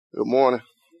Good morning.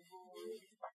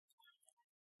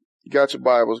 You got your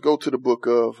Bibles. Go to the book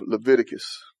of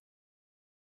Leviticus.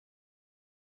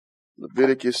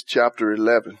 Leviticus chapter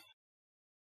 11.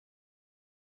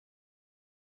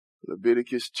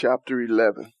 Leviticus chapter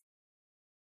 11.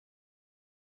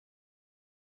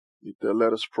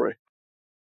 Let us pray.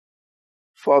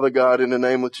 Father God, in the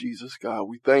name of Jesus, God,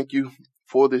 we thank you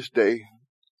for this day.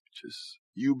 Just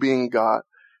you being God.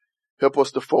 Help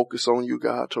us to focus on you,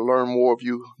 God, to learn more of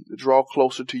you, to draw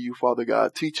closer to you, Father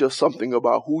God. Teach us something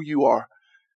about who you are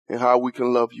and how we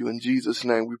can love you. In Jesus'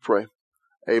 name we pray.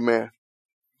 Amen.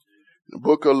 The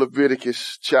book of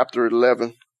Leviticus chapter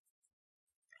 11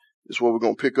 is where we're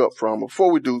going to pick up from.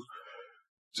 Before we do,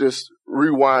 just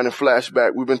rewind and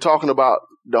flashback. We've been talking about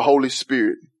the Holy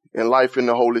Spirit and life in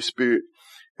the Holy Spirit.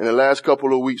 In the last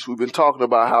couple of weeks, we've been talking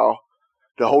about how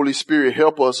the Holy Spirit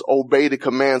help us obey the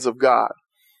commands of God.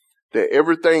 That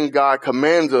everything God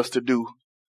commands us to do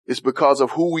is because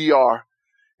of who we are.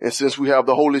 And since we have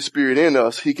the Holy Spirit in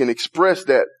us, he can express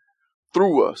that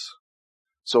through us.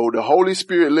 So the Holy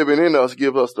Spirit living in us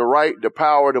gives us the right, the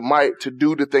power, the might to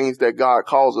do the things that God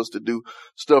calls us to do,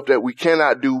 stuff that we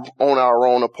cannot do on our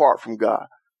own apart from God.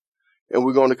 And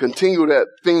we're going to continue that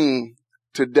theme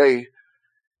today.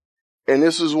 And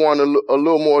this is one a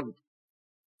little more,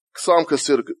 some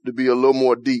consider to be a little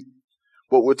more deep.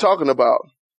 What we're talking about,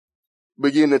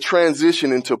 begin to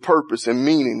transition into purpose and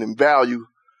meaning and value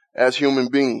as human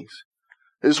beings.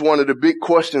 It's one of the big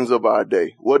questions of our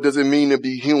day. What does it mean to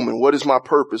be human? What is my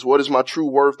purpose? What is my true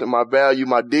worth and my value,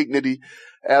 my dignity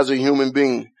as a human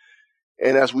being?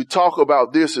 And as we talk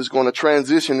about this, it's going to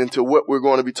transition into what we're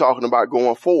going to be talking about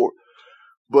going forward.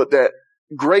 But that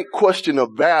great question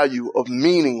of value, of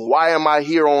meaning, why am I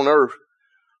here on earth?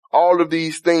 All of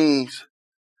these things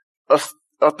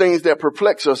are things that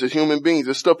perplex us as human beings.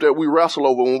 It's stuff that we wrestle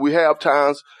over when we have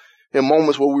times and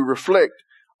moments where we reflect.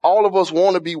 All of us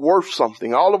want to be worth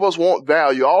something. All of us want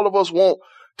value. All of us want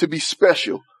to be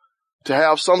special, to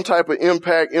have some type of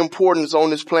impact, importance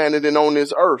on this planet and on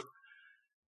this earth.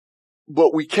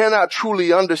 But we cannot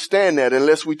truly understand that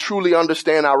unless we truly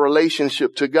understand our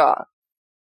relationship to God.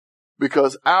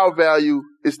 Because our value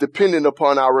is dependent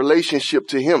upon our relationship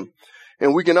to him.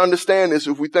 And we can understand this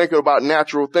if we think about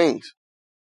natural things.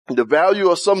 The value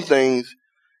of some things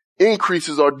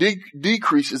increases or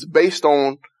decreases based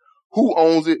on who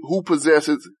owns it, who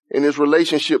possesses it, and its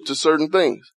relationship to certain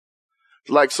things.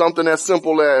 Like something as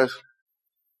simple as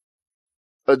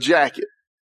a jacket.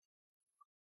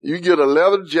 You get a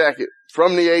leather jacket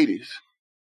from the 80s.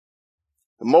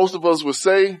 And most of us would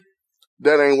say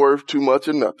that ain't worth too much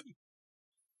or nothing.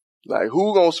 Like,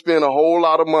 who gonna spend a whole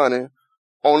lot of money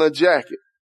on a jacket?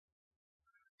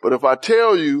 But if I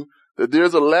tell you that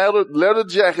there's a leather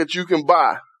jacket you can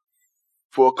buy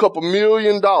for a couple $1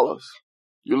 million,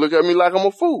 you look at me like I'm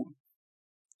a fool.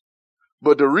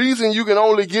 But the reason you can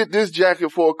only get this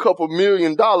jacket for a couple $1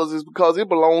 million is because it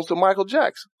belongs to Michael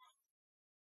Jackson.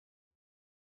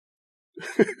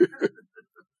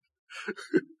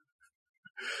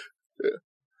 Yeah.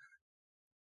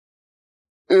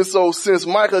 And so since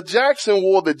Michael Jackson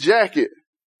wore the jacket,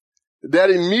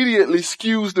 that immediately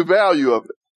skews the value of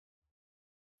it.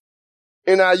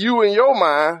 And now you in your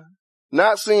mind,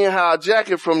 not seeing how a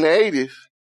jacket from the 80s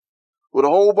with a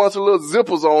whole bunch of little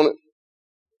zippers on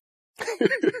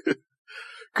it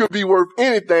could be worth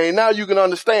anything. Now you can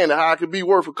understand how it could be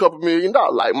worth a couple $1 million,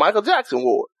 like Michael Jackson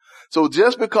wore it. So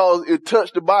just because it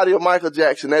touched the body of Michael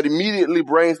Jackson, that immediately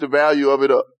brings the value of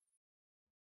it up.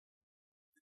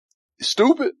 It's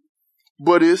stupid,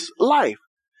 but it's life.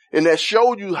 And that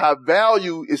showed you how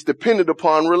value is dependent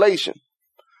upon relation.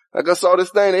 Like I saw this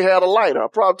thing, they had a lighter. I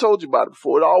probably told you about it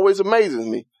before. It always amazes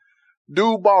me.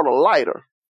 Dude bought a lighter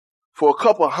for a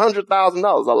couple $100,000,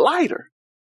 a lighter.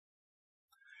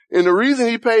 And the reason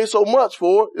he paid so much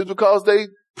for it is because they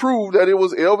proved that it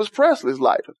was Elvis Presley's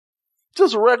lighter.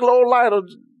 Just a regular old lighter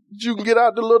you can get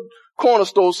out the little corner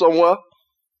store somewhere.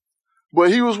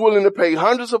 But he was willing to pay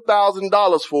hundreds of thousands of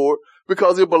dollars for it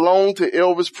because it belonged to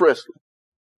Elvis Presley.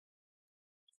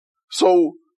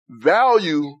 So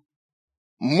value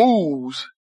moves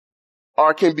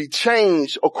or can be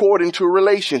changed according to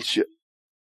relationship.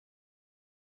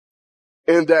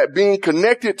 And that being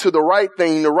connected to the right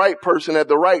thing, the right person at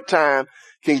the right time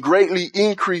can greatly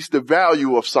increase the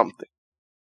value of something.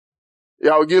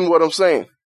 Y'all getting what I'm saying?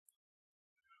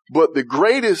 But the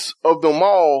greatest of them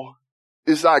all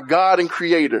is our God and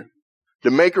Creator,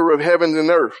 the maker of heaven and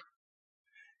earth.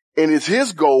 And it's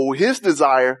his goal, his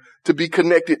desire to be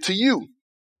connected to you.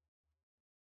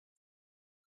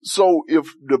 So if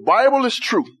the Bible is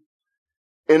true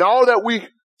and all that we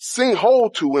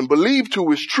hold to and believe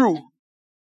to is true,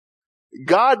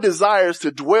 God desires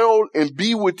to dwell and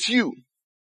be with you,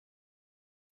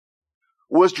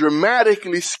 which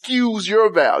dramatically skews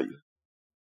your value.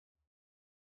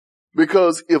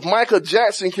 Because if Michael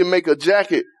Jackson can make a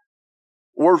jacket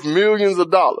worth millions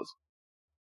of dollars,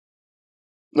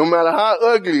 no matter how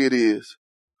ugly it is,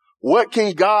 what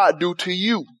can God do to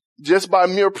you just by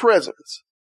mere presence?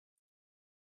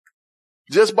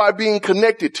 Just by being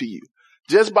connected to you?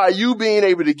 Just by you being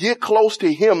able to get close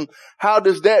to him, how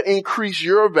does that increase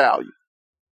your value?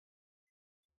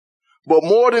 But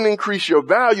more than increase your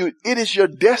value, it is your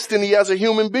destiny as a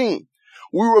human being.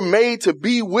 We were made to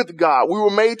be with God. We were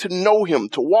made to know him,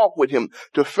 to walk with him,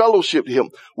 to fellowship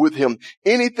with him.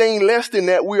 Anything less than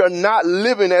that, we are not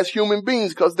living as human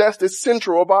beings, because that's the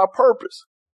center of our purpose.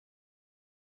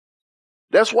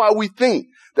 That's why we think.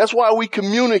 That's why we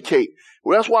communicate.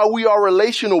 That's why we are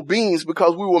relational beings,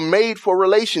 because we were made for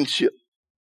relationship.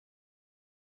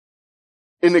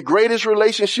 And the greatest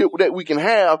relationship that we can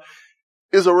have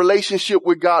is a relationship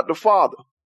with God the Father.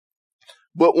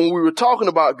 But when we were talking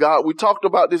about God, we talked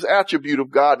about this attribute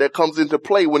of God that comes into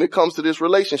play when it comes to this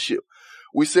relationship.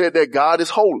 We said that God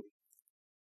is holy.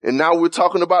 And now we're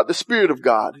talking about the Spirit of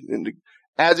God. And the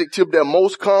adjective that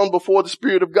most comes before the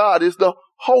Spirit of God is the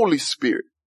Holy Spirit.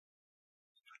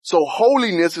 So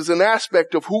holiness is an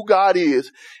aspect of who God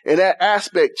is, and that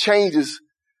aspect changes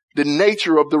the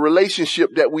nature of the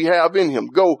relationship that we have in him.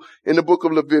 Go in the book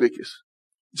of Leviticus.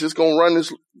 Just gonna run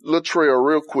this little trail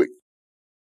real quick.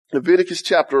 Leviticus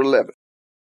chapter 11.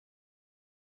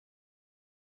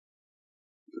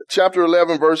 Chapter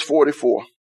 11, verse 44.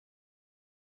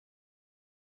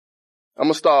 I'm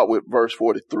going to start with verse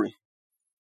 43.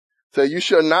 Say, you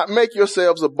shall not make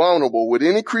yourselves abominable with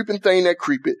any creeping thing that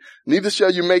creepeth, neither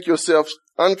shall you make yourselves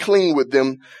unclean with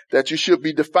them, that you should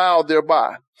be defiled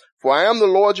thereby. For I am the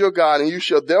Lord your God, and you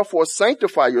shall therefore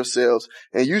sanctify yourselves,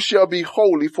 and you shall be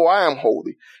holy, for I am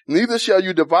holy. Neither shall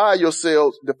you defile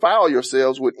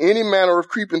yourselves with any manner of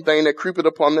creeping thing that creepeth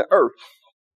upon the earth.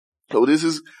 So this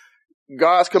is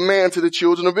God's command to the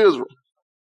children of Israel.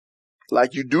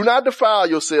 Like, you do not defile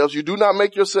yourselves, you do not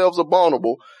make yourselves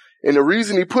abominable. And the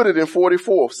reason he put it in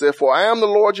 44 said, for I am the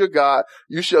Lord your God,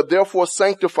 you shall therefore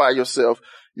sanctify yourself.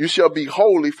 You shall be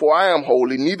holy, for I am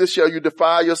holy. Neither shall you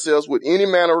defile yourselves with any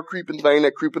manner of creeping thing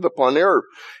that creepeth upon the earth.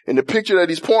 And the picture that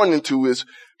he's pointing to is,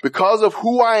 because of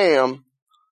who I am,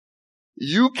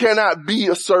 you cannot be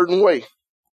a certain way.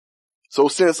 So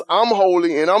since I'm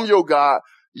holy and I'm your God,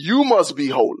 you must be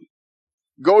holy.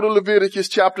 Go to Leviticus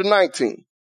chapter 19.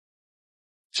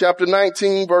 Chapter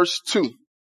 19, verse 2.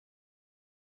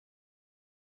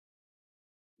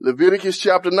 Leviticus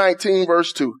chapter 19,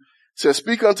 verse 2. Says,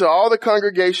 speak unto all the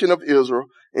congregation of Israel,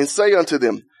 and say unto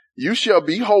them, you shall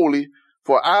be holy,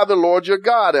 for I, the Lord your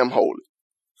God, am holy.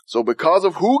 So because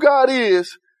of who God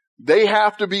is, they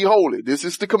have to be holy. This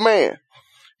is the command.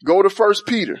 Go to 1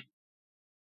 Peter.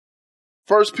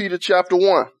 1 Peter chapter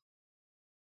 1.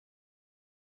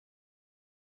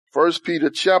 1 Peter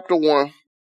chapter 1,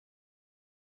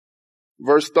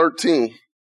 verse 13.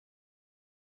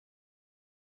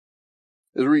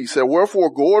 It reads, said,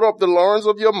 wherefore gird up the loins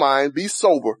of your mind, be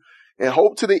sober, and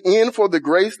hope to the end for the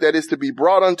grace that is to be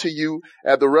brought unto you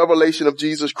at the revelation of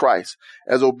Jesus Christ.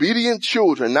 As obedient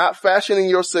children, not fashioning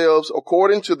yourselves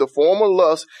according to the former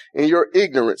lust in your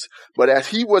ignorance, but as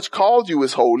he which called you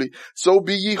is holy, so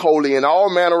be ye holy in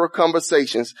all manner of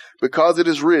conversations, because it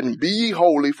is written, be ye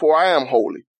holy, for I am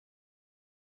holy.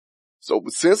 So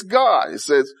since God, it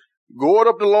says, gird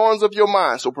up the loins of your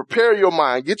mind. So prepare your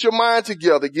mind. Get your mind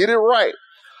together. Get it right.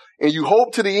 And you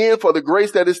hope to the end for the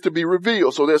grace that is to be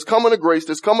revealed. So there's coming a grace.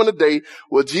 There's coming a day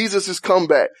where Jesus has come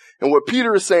back. And what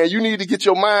Peter is saying, you need to get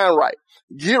your mind right.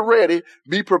 Get ready.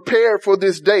 Be prepared for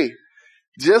this day.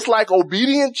 Just like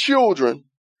obedient children,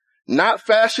 not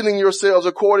fashioning yourselves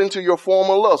according to your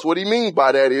former lust. What he means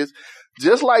by that is,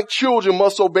 just like children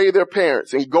must obey their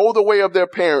parents and go the way of their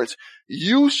parents,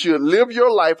 you should live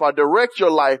your life or direct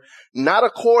your life not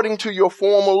according to your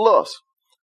former lust.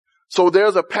 So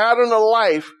there's a pattern of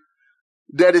life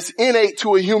that is innate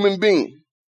to a human being.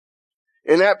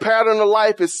 And that pattern of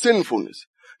life is sinfulness.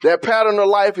 That pattern of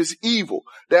life is evil.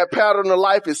 That pattern of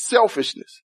life is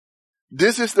selfishness.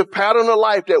 This is the pattern of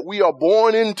life that we are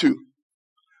born into.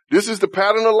 This is the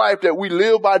pattern of life that we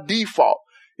live by default.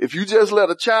 If you just let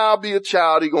a child be a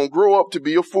child, he's going to grow up to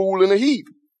be a fool and a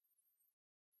heathen.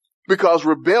 Because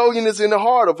rebellion is in the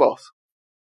heart of us.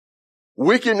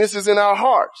 Wickedness is in our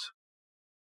hearts.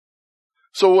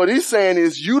 So what he's saying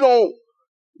is, you don't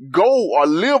go or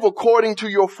live according to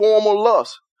your former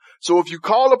lust. So if you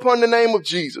call upon the name of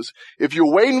Jesus, if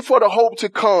you're waiting for the hope to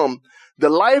come, the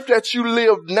life that you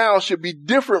live now should be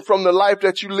different from the life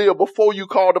that you lived before you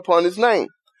called upon his name.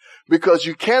 Because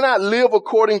you cannot live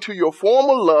according to your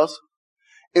former lust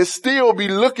and still be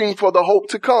looking for the hope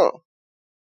to come.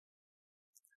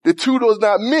 The two does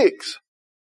not mix.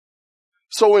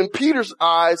 So in Peter's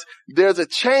eyes, there's a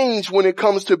change when it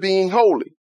comes to being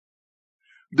holy.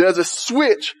 There's a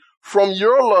switch from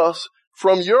your lust,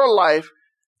 from your life,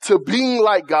 to being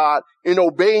like God and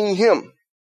obeying him.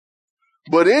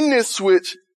 But in this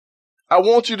switch, I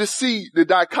want you to see the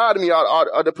dichotomy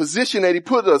or the position that he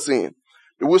put us in.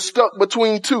 We're stuck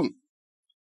between two.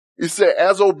 He said,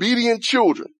 as obedient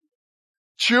children,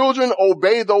 children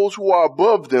obey those who are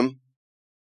above them,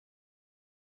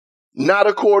 not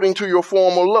according to your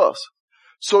former lust.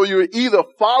 So you're either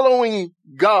following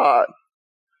God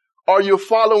or you're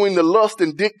following the lust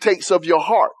and dictates of your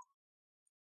heart.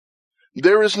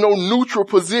 There is no neutral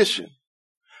position.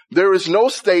 There is no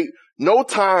state, no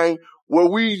time where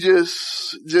we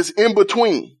just in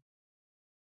between.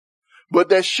 But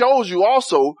that shows you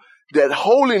also that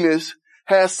holiness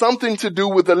has something to do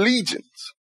with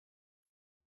allegiance.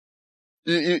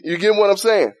 You get what I'm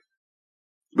saying?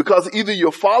 Because either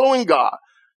you're following God,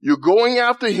 you're going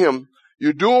after him,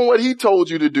 you're doing what he told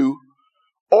you to do,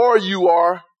 or you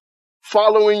are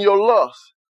following your lust,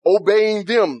 obeying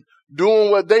them,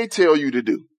 doing what they tell you to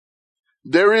do.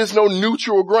 There is no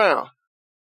neutral ground.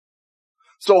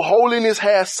 So holiness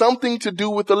has something to do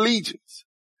with allegiance.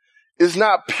 It's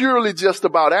not purely just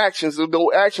about actions,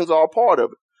 though actions are a part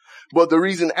of it. But the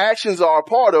reason actions are a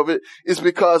part of it is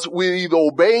because we're either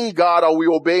obeying God or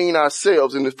we're obeying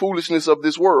ourselves in the foolishness of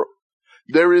this world.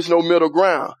 There is no middle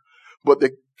ground. But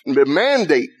the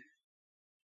mandate,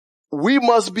 we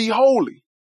must be holy.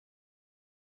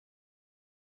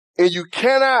 And you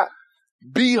cannot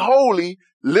be holy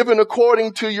living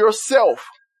according to yourself.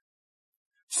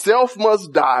 Self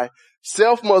must die.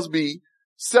 Self must be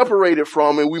separated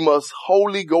from, and we must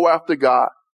wholly go after God.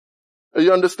 Are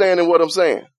you understanding what I'm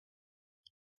saying?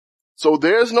 So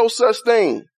there's no such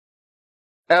thing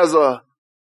as a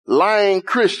lying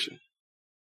Christian.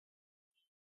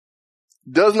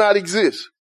 Does not exist.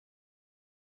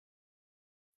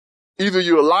 Either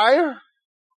you're a liar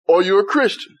or you're a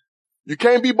Christian. You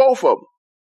can't be both of them.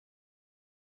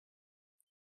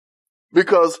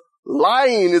 Because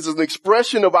lying is an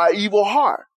expression of our evil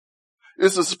heart.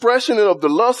 It's an expression of the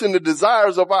lust and the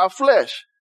desires of our flesh.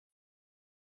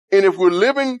 And if we're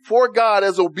living for God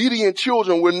as obedient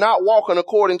children, we're not walking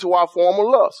according to our former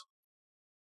lust.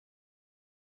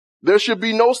 There should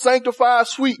be no sanctified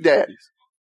sweet daddies,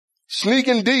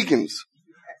 sneaking deacons,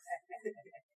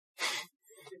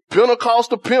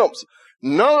 Pentecostal pimps.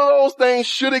 None of those things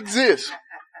should exist.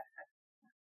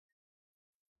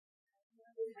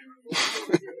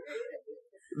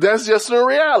 That's just a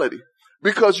reality.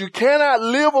 Because you cannot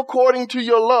live according to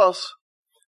your lust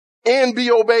and be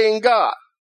obeying God.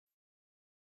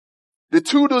 The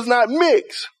two does not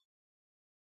mix.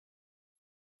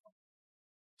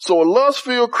 So a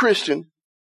lust-filled Christian,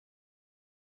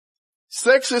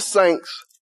 sex is saints,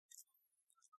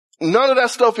 none of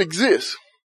that stuff exists.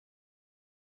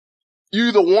 You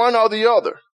either one or the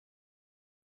other.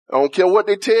 I don't care what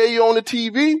they tell you on the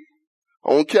TV. I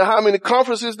don't care how many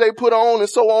conferences they put on and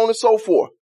so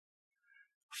forth.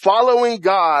 Following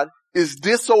God is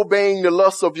disobeying the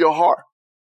lusts of your heart.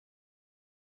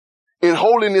 And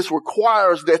holiness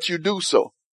requires that you do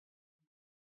so.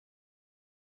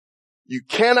 You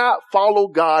cannot follow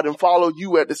God and follow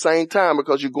you at the same time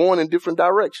because you're going in different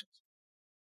directions.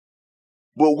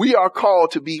 But we are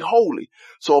called to be holy.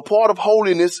 So a part of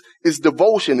holiness is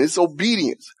devotion, it's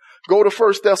obedience. Go to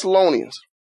 1 Thessalonians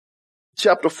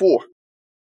chapter 4.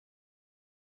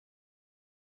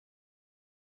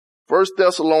 1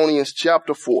 Thessalonians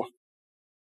chapter 4.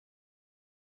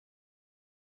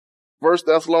 1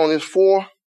 Thessalonians 4.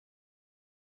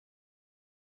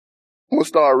 We'll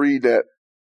start read that.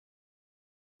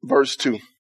 Verse 2. It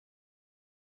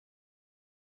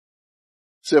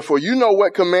said, for you know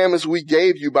what commandments we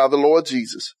gave you by the Lord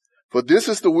Jesus. For this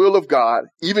is the will of God,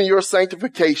 even your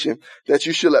sanctification, that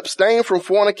you should abstain from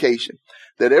fornication,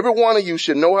 that every one of you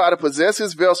should know how to possess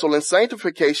his vessel in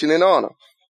sanctification and honor,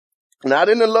 not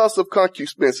in the lust of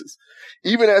concupiscences,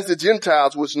 even as the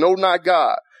Gentiles which know not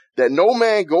God, that no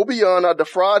man go beyond or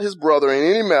defraud his brother in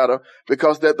any matter,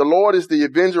 because that the Lord is the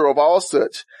avenger of all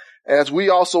such, as we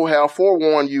also have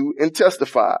forewarned you and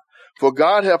testified. For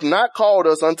God hath not called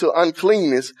us unto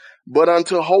uncleanness, but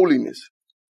unto holiness.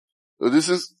 So this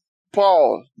is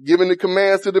Paul giving the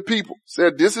commands to the people.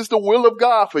 Said, this is the will of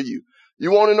God for you.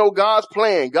 You want to know God's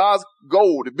plan, God's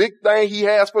goal, the big thing he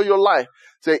has for your life.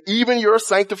 Said, even your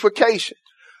sanctification.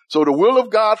 So the will of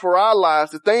God for our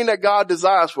lives, the thing that God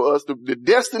desires for us, the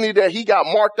destiny that he got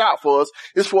marked out for us,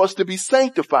 is for us to be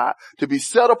sanctified, to be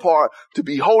set apart, to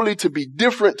be holy, to be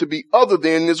different, to be other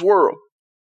than this world.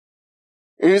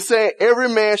 And he's saying every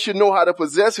man should know how to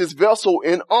possess his vessel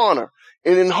in honor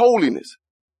and in holiness.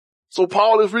 So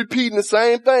Paul is repeating the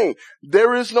same thing.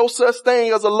 There is no such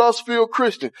thing as a lust-filled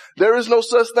Christian. There is no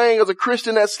such thing as a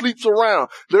Christian that sleeps around.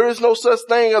 There is no such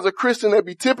thing as a Christian that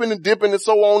be tipping and dipping and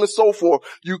so on and so forth.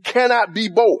 You cannot be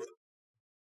both.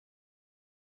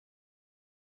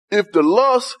 If the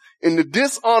lust and the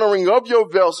dishonoring of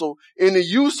your vessel and the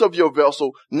use of your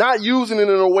vessel, not using it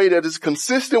in a way that is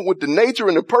consistent with the nature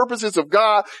and the purposes of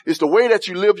God, is the way that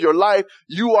you live your life,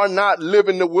 you are not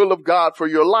living the will of God for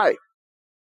your life.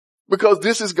 Because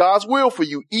this is God's will for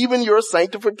you, even your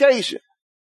sanctification.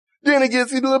 Then it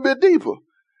gets a little bit deeper.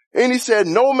 And he said,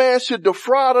 no man should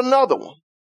defraud another one.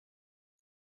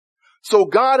 So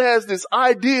God has this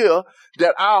idea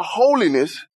that our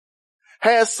holiness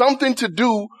has something to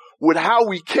do with how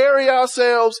we carry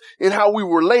ourselves and how we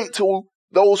relate to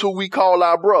those who we call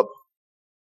our brother.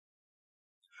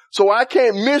 So I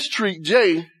can't mistreat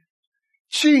Jay,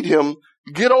 cheat him,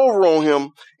 get over on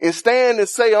him, and stand and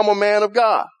say I'm a man of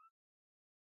God.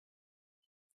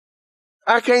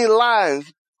 I can't lie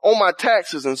on my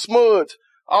taxes and smudge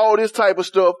all this type of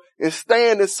stuff and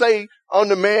stand and say I'm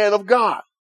the man of God.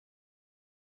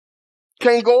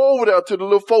 Can't go over there to the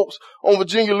little folks on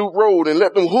Virginia Loop Road and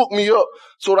let them hook me up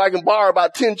so that I can borrow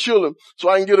about 10 children so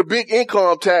I can get a big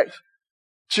income tax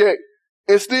check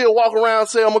and still walk around and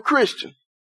say I'm a Christian.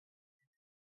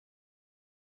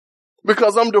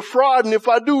 Because I'm defrauding if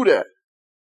I do that.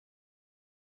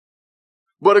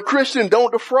 But a Christian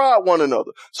don't defraud one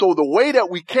another. So the way that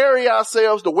we carry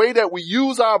ourselves, the way that we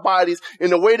use our bodies,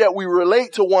 and the way that we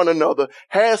relate to one another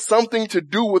has something to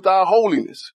do with our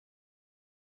holiness.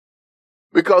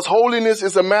 Because holiness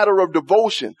is a matter of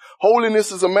devotion.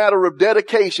 Holiness is a matter of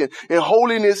dedication. And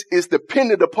holiness is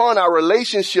dependent upon our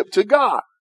relationship to God.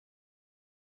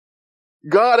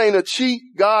 God ain't a cheat.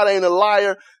 God ain't a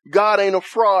liar. God ain't a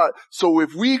fraud. So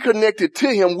if we connected to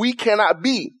him, we cannot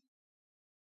be.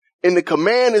 And the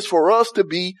command is for us to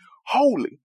be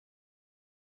holy.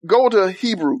 Go to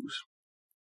Hebrews.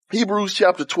 Hebrews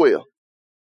chapter 12.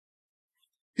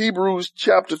 Hebrews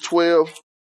chapter 12,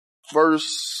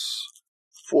 verse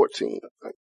 14. I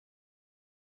think.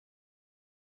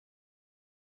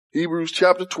 Hebrews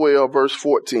chapter 12, verse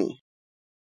 14.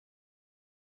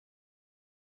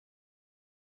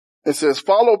 It says,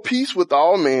 follow peace with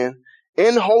all men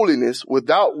and holiness,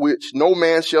 without which no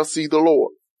man shall see the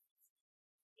Lord.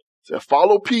 So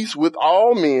follow peace with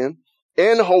all men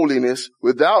and holiness,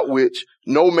 without which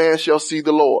no man shall see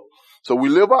the Lord. So we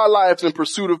live our lives in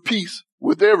pursuit of peace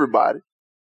with everybody.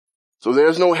 So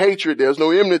there's no hatred, there's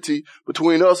no enmity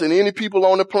between us and any people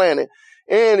on the planet.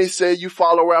 And he said you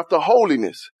follow after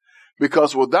holiness,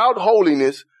 because without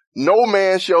holiness, no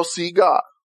man shall see God.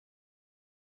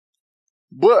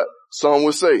 But some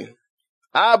would say,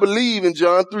 I believe in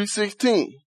John 3:16,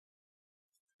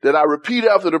 that I repeat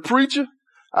after the preacher.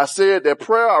 I said that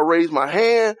prayer, I raised my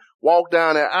hand, walked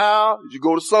down that aisle. You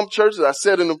go to some churches, I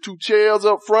sat in them 2 chairs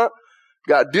up front,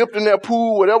 got dipped in that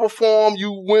pool, whatever form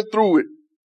you went through it.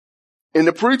 And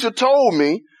the preacher told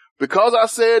me, because I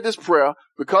said this prayer,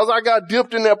 because I got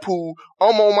dipped in that pool,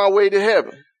 I'm on my way to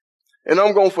heaven. And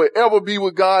I'm going to forever be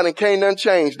with God and can't nothing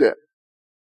change that.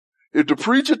 If the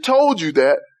preacher told you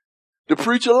that, the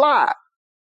preacher lied.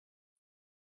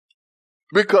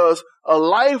 Because a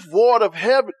life void of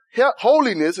heaven,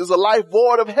 holiness is a life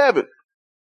void of heaven.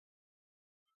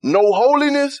 No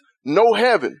holiness, no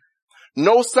heaven.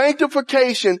 No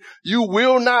sanctification, you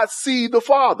will not see the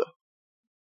Father.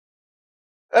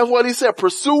 That's what he said.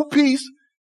 Pursue peace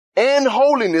and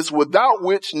holiness, without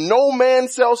which no man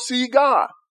shall see God.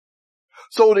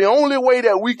 So the only way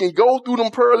that we can go through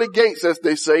them pearly gates, as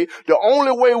they say, the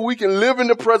only way we can live in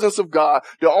the presence of God,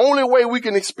 the only way we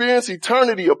can experience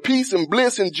eternity of peace and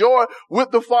bliss and joy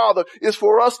with the Father is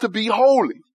for us to be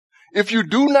holy. If you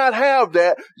do not have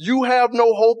that, you have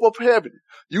no hope of heaven.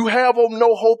 You have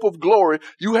no hope of glory.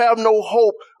 You have no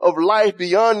hope of life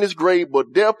beyond this grave,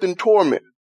 but death and torment.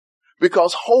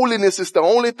 Because holiness is the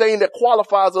only thing that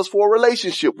qualifies us for a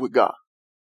relationship with God.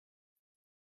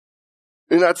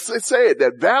 And I said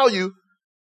that value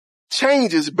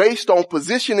changes based on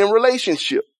position and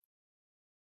relationship.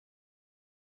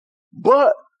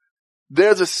 But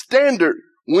there's a standard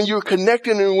when you're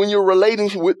connecting and when you're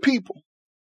relating with people.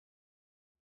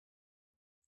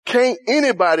 Can't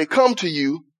anybody come to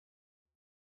you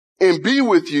and be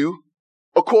with you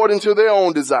according to their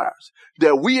own desires.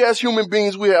 That we as human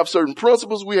beings, we have certain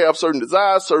principles, we have certain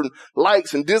desires, certain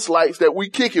likes and dislikes that we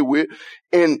kick it with.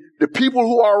 And the people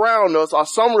who are around us are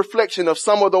some reflection of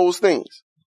some of those things.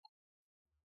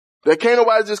 That can't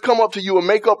nobody just come up to you and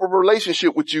make up a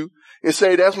relationship with you and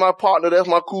say, that's my partner, that's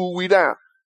my cool, we down.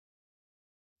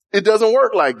 It doesn't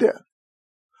work like that.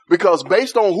 Because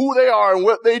based on who they are and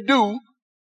what they do,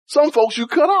 some folks you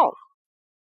cut off.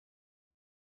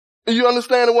 You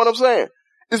understand what I'm saying?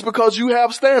 It's because you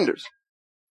have standards.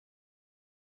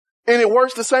 And it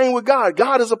works the same with God.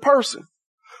 God is a person.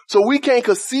 So we can't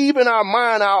conceive in our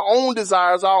mind our own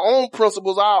desires, our own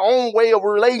principles, our own way of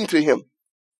relating to him.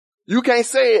 You can't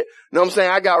say it. You know what I'm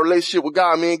saying? I got a relationship with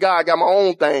God. Me and God got my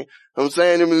own thing. You know what I'm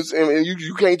saying? And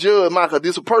you can't judge mine because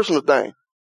this is a personal thing.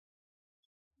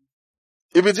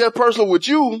 If it's just personal with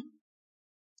you,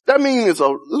 that means it's a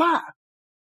lie.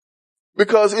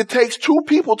 Because it takes two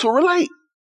people to relate.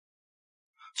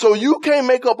 So you can't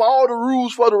make up all the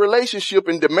rules for the relationship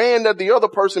and demand that the other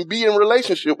person be in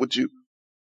relationship with you.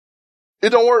 It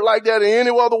don't work like that in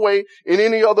any other way, in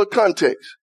any other context.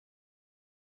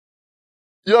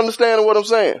 You understand what I'm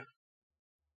saying?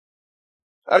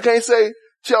 I can't say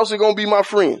Chelsea gonna be my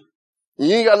friend.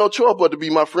 You ain't got no choice but to be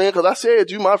my friend because I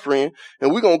said you my friend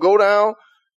and we're gonna go down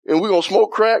and we're gonna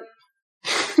smoke crack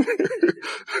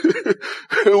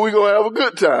and we're gonna have a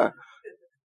good time.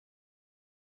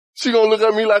 She gonna look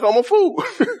at me like I'm a fool.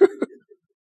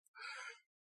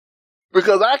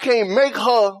 Because I can't make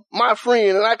her my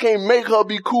friend and I can't make her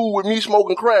be cool with me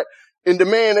smoking crack and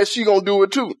demand that she gonna do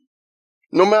it too.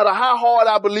 No matter how hard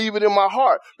I believe it in my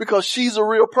heart, because she's a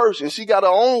real person. She got her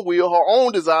own will, her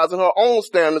own desires, and her own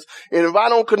standards. And if I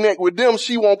don't connect with them,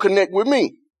 she won't connect with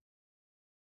me.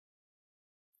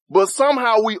 But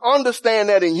somehow we understand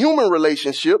that in human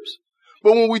relationships.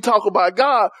 But when we talk about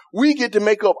God, we get to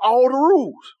make up all the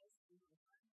rules.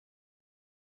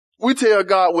 We tell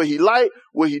God what he like,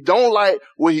 what he don't like,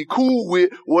 what he cool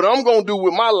with, what I'm going to do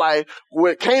with my life,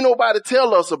 what can't nobody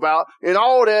tell us about, and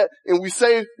all that. And we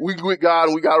say we with God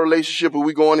and we got a relationship and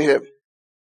we going to heaven.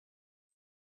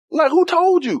 Like, who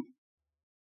told you?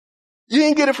 You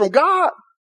didn't get it from God.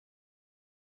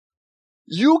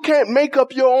 You can't make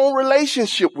up your own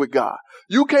relationship with God.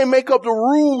 You can't make up the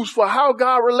rules for how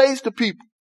God relates to people.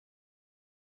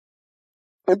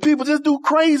 And people just do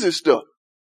crazy stuff.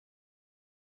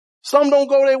 Some don't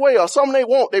go their way or some they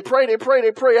won't. They pray.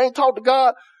 Ain't talk to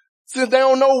God since they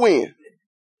don't know when.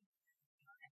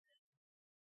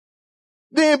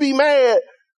 Then be mad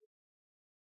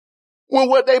when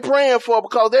what they praying for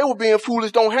because they were being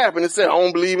foolish don't happen and say, I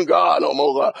don't believe in God no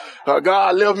more.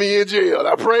 God left me in jail.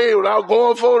 I prayed when I was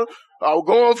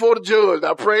going for the judge.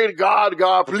 I prayed to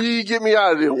God, please get me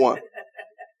out of this one.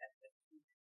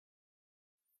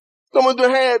 Some of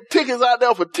them had tickets out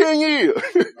there for 10 years.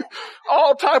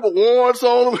 All type of warrants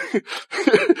on them.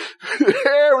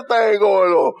 Everything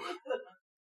going on.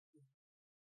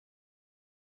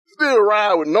 Still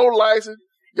ride with no license.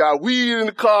 Got weed in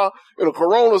the car and a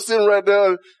Corona sitting right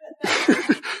there.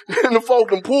 And the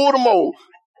folk done pulled them over.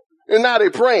 And now they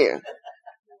praying.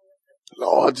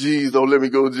 Lord, jeez, don't let me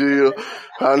go to jail.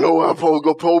 I know I'm supposed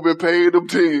to go been paid them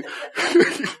tickets.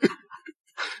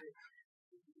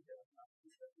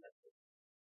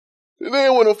 And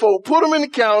then when the folk put them in the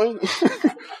county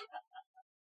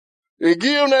and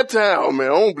give them that time, oh man,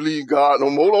 I don't believe God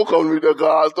no more. Don't come to me that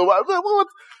God stuff. I said, what?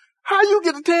 How you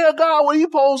get to tell God what he's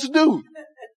supposed to do?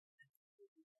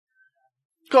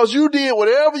 Because you did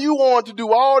whatever you wanted to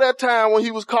do all that time when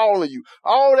he was calling you.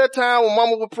 All that time when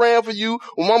mama was praying for you,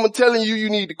 when mama telling you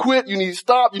you need to quit, you need to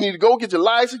stop, you need to go get your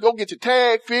license, go get your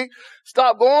tag fixed.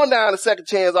 Stop going down to Second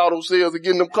Chance Auto Sales and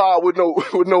getting them cars with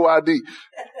no ID.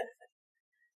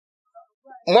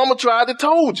 Mama tried to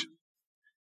told you,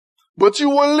 but you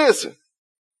wouldn't listen.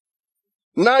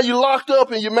 Now you locked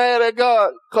up and you're mad at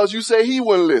God because you say he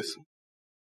wouldn't listen.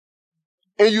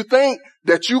 And you think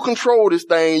that you control this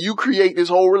thing, you create this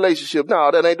whole relationship.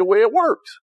 No, that ain't the way it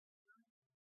works.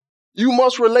 You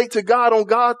must relate to God on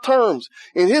God's terms.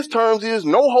 And his terms is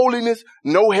no holiness,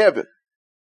 no heaven.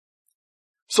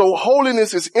 So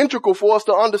holiness is integral for us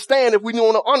to understand if we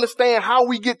want to understand how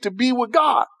we get to be with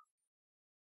God.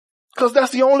 Because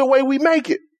that's the only way we make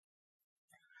it.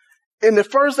 And the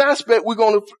first aspect we're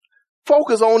going to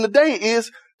focus on today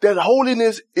is that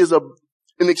holiness is an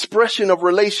expression of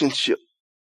relationship.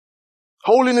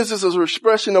 Holiness is an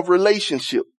expression of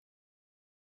relationship.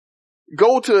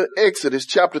 Go to Exodus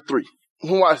chapter 3.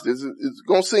 Watch this. It's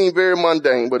going to seem very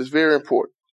mundane, but it's very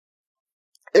important.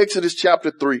 Exodus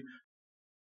chapter 3.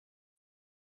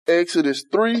 Exodus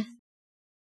 3.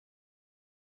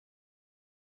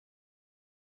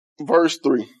 Verse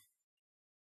 3.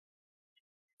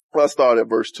 Let's start at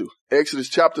verse 2. Exodus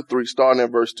chapter 3, starting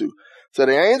at verse 2. So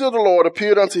the angel of the Lord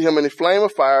appeared unto him in a flame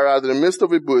of fire out of the midst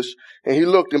of a bush, and he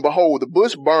looked, and behold, the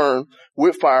bush burned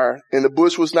with fire, and the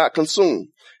bush was not consumed.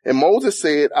 And Moses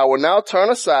said, I will now turn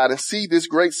aside and see this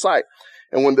great sight,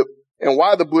 and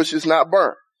why the bush is not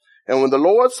burnt. And when the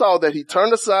Lord saw that he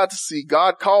turned aside to see,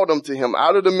 God called unto him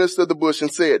out of the midst of the bush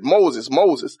and said, Moses,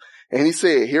 Moses. And he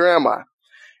said, Here am I.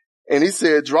 And he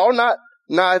said, Draw not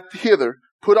nigh hither,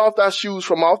 put off thy shoes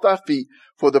from off thy feet,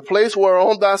 for the place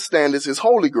whereon thou standest is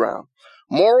holy ground.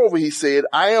 Moreover, he said,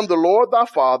 I am the Lord thy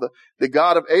father, the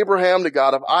God of Abraham, the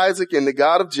God of Isaac, and the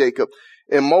God of Jacob.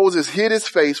 And Moses hid his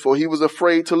face, for he was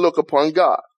afraid to look upon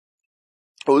God.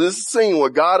 So this is a scene where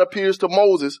God appears to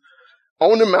Moses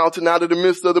on the mountain out of the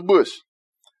midst of the bush.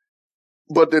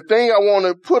 But the thing I want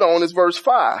to put on is verse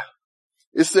 5.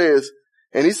 It says,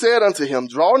 And he said unto him,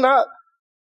 Draw not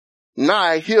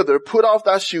nigh hither, put off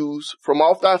thy shoes from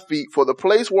off thy feet, for the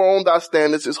place whereon thou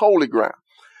standest is holy ground.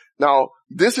 Now,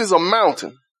 this is a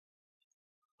mountain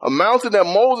that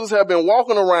Moses had been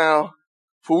walking around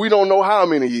for we don't know how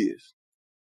many years.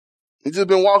 He's just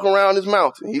been walking around this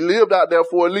mountain. He lived out there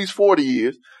for at least 40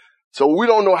 years. So we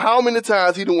don't know how many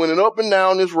times he went up and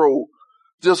down this road,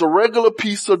 just a regular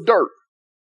piece of dirt.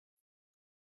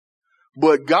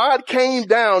 But God came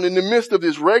down in the midst of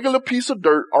this regular piece of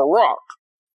dirt, a rock.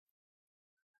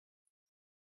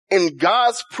 And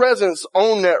God's presence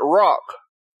on that rock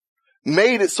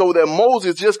made it so that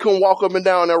Moses just couldn't walk up and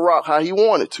down that rock how he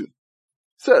wanted to. He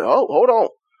said, oh, hold on.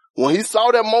 When he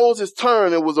saw that Moses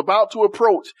turned and was about to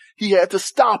approach, he had to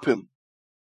stop him.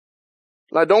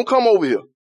 Like, don't come over here.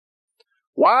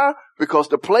 Why? Because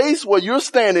the place where you're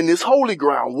standing is holy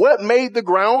ground. What made the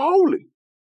ground holy?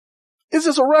 It's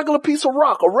just a regular piece of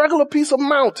rock, a regular piece of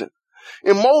mountain.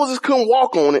 And Moses couldn't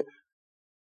walk on it.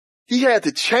 He had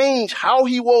to change how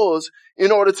he was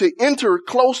in order to enter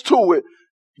close to it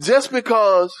just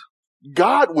because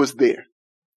God was there.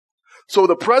 So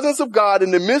the presence of God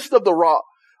in the midst of the rock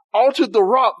altered the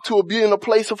rock to be in a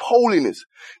place of holiness.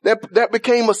 That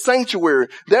became a sanctuary.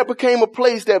 That became a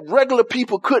place that regular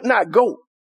people could not go.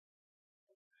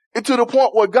 And to the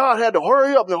point where God had to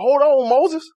hurry up and hold on,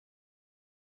 Moses.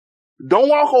 Don't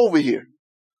walk over here.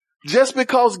 Just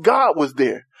because God was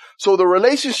there. So the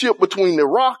relationship between the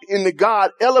rock and the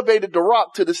God elevated the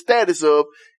rock to the status of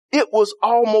it was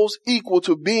almost equal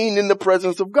to being in the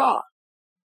presence of God.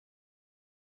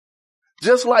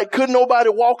 Just like could nobody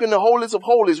walk in the holiest of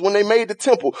holies when they made the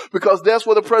temple because that's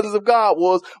where the presence of God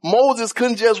was. Moses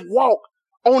couldn't just walk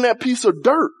on that piece of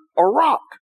dirt or rock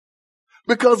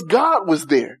because God was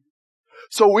there.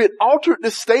 So it altered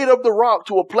the state of the rock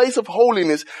to a place of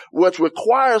holiness, which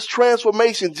requires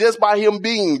transformation just by him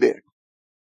being there.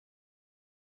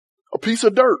 A piece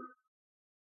of dirt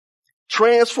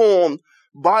transformed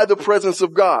by the presence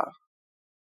of God.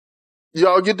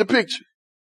 Y'all get the picture?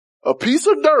 A piece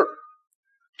of dirt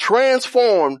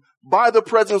transformed by the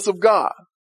presence of God.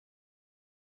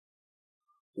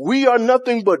 We are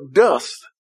nothing but dust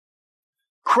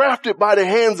crafted by the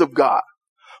hands of God.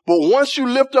 But once you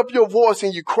lift up your voice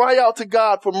and you cry out to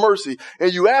God for mercy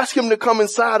and you ask him to come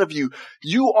inside of you,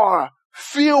 you are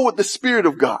filled with the Spirit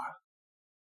of God.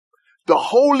 The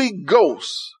Holy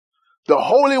Ghost, the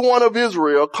Holy One of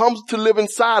Israel, comes to live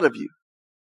inside of you.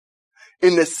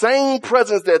 In the same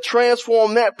presence that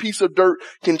transformed that piece of dirt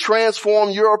can transform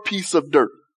your piece of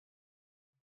dirt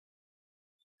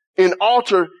and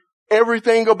alter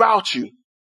everything about you.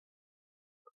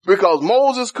 Because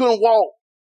Moses couldn't walk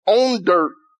on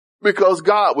dirt because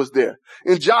God was there.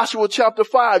 In Joshua chapter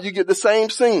 5, you get the same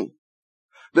scene.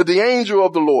 That the angel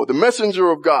of the Lord, the messenger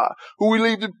of God, who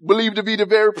we believe to be the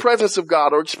very presence of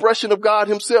God or expression of God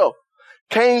himself,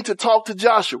 came to talk to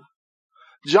Joshua.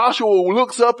 Joshua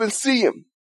looks up and see him.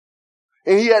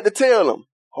 And he had to tell him,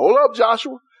 hold up,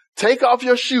 Joshua, take off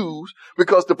your shoes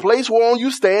because the place whereon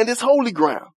you stand is holy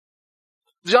ground.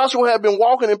 Joshua had been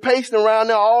walking and pacing around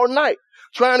there all night,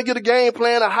 trying to get a game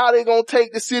plan of how they're going to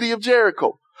take the city of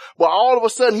Jericho. But all of a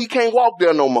sudden, he can't walk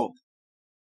there no more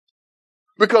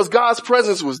because God's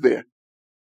presence was there.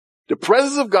 The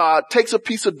presence of God takes a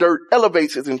piece of dirt,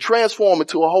 elevates it, and transforms it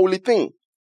to a holy thing.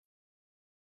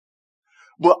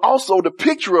 But also the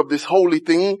picture of this holy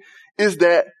thing is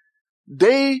that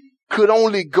they could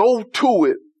only go to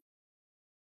it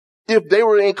if they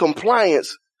were in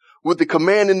compliance with the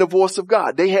command and the voice of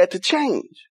God. They had to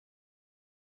change.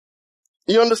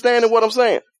 You understanding what I'm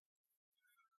saying?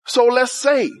 So let's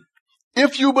say,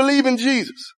 if you believe in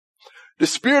Jesus, the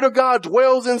Spirit of God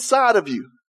dwells inside of you,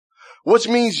 which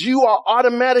means you are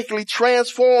automatically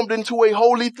transformed into a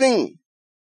holy thing.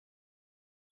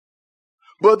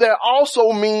 But that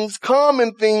also means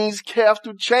common things have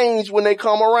to change when they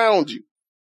come around you.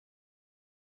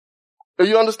 Are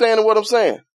you understanding what I'm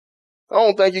saying? I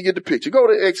don't think you get the picture. Go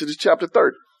to Exodus chapter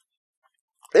 30.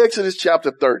 Exodus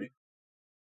chapter 30.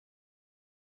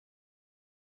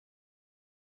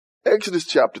 Exodus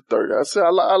chapter 30. I said,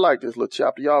 I like this little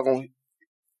chapter. Y'all gonna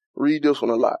read this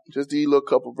one a lot. Just these little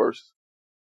couple verses.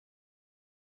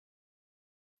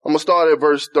 I'm gonna start at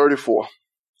verse 34.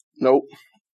 Nope.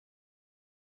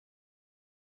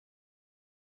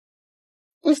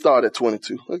 Let's start at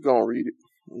 22. Let's go and read it.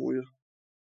 We'll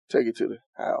take it to the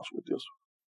house with this one.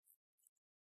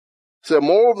 It said,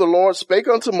 moreover, the Lord spake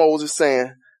unto Moses,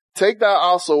 saying, take thou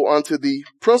also unto the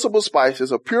principal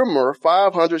spices of pure myrrh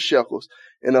 500 shekels,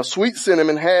 and of sweet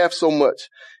cinnamon half so much,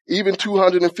 even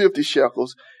 250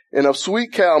 shekels, and of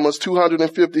sweet calamus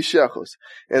 250 shekels,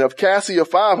 and of cassia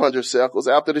 500 shekels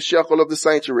after the shekel of the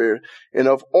sanctuary, and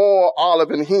of oil,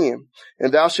 olive, and hin.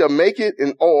 And thou shalt make it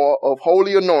an oil of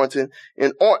holy anointing,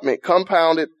 an ointment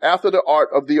compounded after the art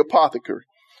of the apothecary.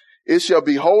 It shall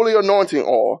be holy anointing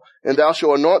oil, and thou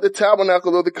shalt anoint the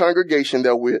tabernacle of the congregation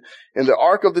therewith, and the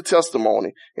ark of the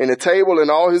testimony, and the table and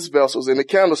all his vessels, and the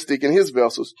candlestick and his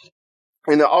vessels,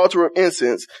 and the altar of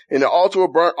incense, and the altar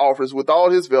of burnt offerings with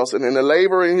all his vessels, and the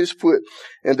laver in his foot.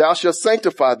 And thou shalt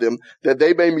sanctify them, that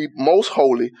they may be most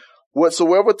holy.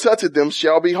 Whatsoever toucheth them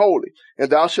shall be holy.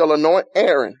 And thou shalt anoint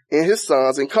Aaron and his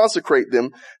sons, and consecrate them,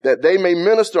 that they may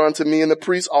minister unto me in the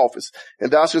priest's office.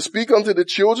 And thou shalt speak unto the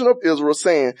children of Israel,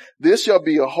 saying, this shall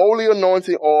be a holy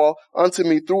anointing oil unto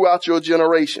me throughout your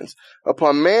generations.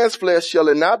 Upon man's flesh shall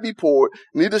it not be poured,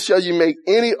 neither shall you make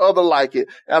any other like it,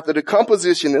 after the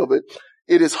composition of it.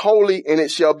 It is holy, and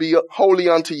it shall be holy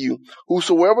unto you.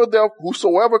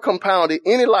 Whosoever compounded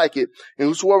any like it, and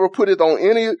whosoever putteth on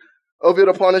any of it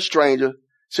upon a stranger,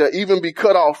 shall even be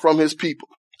cut off from his people.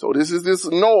 So this is this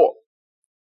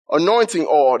anointing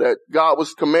oil that God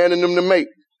was commanding them to make.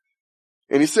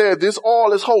 And he said, this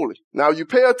oil is holy. Now you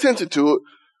pay attention to it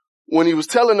when he was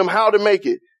telling them how to make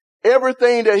it.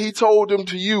 Everything that he told them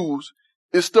to use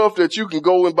is stuff that you can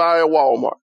go and buy at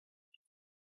Walmart.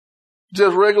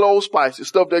 Just regular old spices,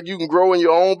 stuff that you can grow in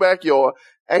your own backyard.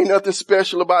 Ain't nothing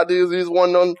special about this. This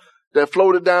one that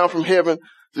floated down from heaven.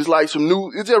 Just like it's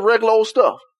just regular old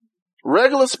stuff.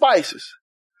 Regular spices.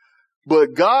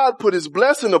 But God put his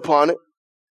blessing upon it,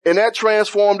 and that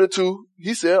transformed it to,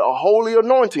 he said, a holy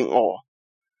anointing oil.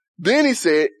 Then he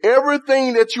said,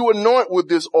 everything that you anoint with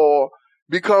this oil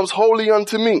becomes holy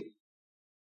unto me.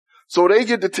 So they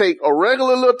get to take a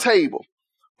regular little table,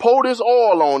 pour this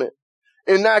oil on it,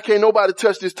 and now can't nobody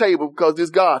touch this table because it's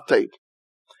God's table.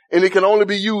 And it can only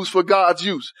be used for God's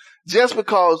use. Just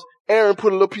because Aaron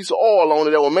put a little piece of oil on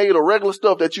it that was made of regular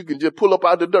stuff that you can just pull up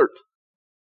out the dirt.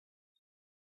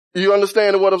 You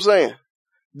understand what I'm saying?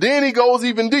 Then he goes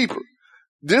even deeper.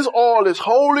 This oil is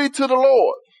holy to the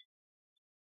Lord.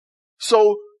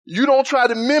 So you don't try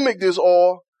to mimic this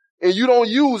oil, and you don't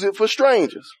use it for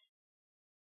strangers.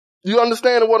 You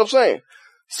understand what I'm saying?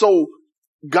 So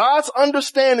God's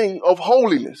understanding of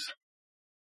holiness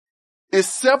is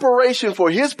separation for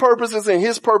his purposes and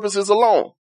his purposes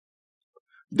alone.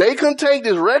 They couldn't take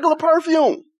this regular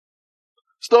perfume,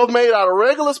 stuff made out of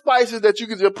regular spices that you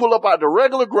can just pull up out the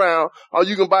regular ground, or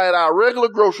you can buy it out of regular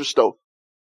grocery store.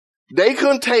 They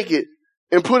couldn't take it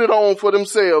and put it on for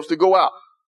themselves to go out.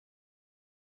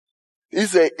 He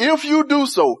said, if you do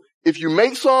so, if you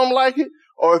make something like it,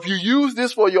 or if you use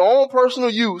this for your own personal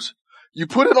use, you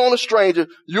put it on a stranger,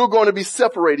 you're going to be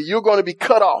separated. You're going to be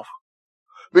cut off.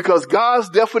 Because God's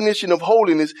definition of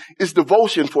holiness is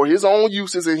devotion for his own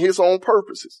uses and his own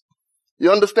purposes. You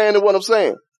understand what I'm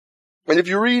saying? And if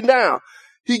you read now,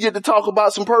 he get to talk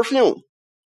about some perfume.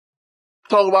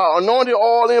 Talk about anointed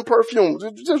oil and perfume.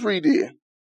 Just read it.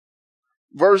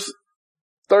 Verse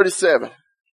 37.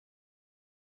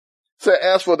 Say,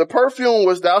 as for the perfume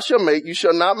which thou shalt make, you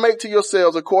shall not make to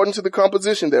yourselves according to the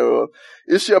composition thereof.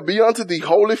 It shall be unto thee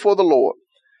holy for the Lord.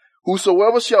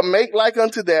 Whosoever shall make like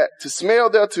unto that, to smell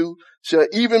thereto, shall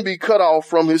even be cut off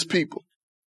from his people.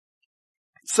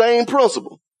 Same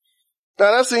principle.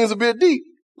 Now that seems a bit deep.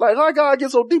 Like, how God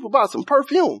get so deep about some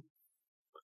perfume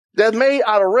that's made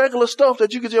out of regular stuff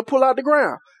that you can just pull out the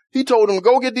ground? He told them,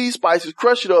 go get these spices,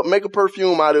 crush it up, make a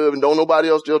perfume out of it, and don't nobody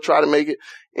else just try to make it.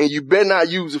 And you better not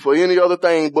use it for any other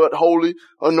thing but holy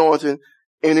anointing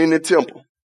and in the temple.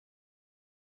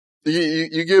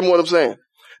 You get what I'm saying?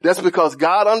 That's because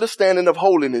God's understanding of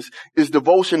holiness is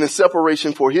devotion and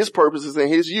separation for his purposes and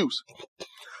his use.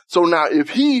 So now if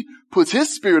he puts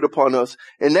his spirit upon us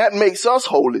and that makes us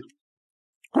holy,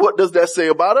 what does that say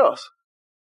about us?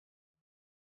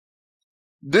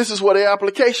 this is where the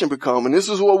application becomes, and this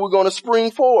is where we're going to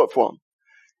spring forward from.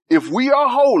 If we are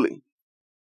holy,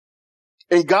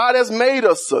 and God has made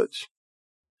us such,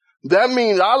 that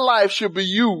means our life should be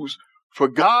used for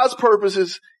God's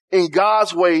purposes in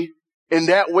God's way, in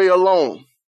that way alone.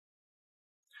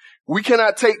 We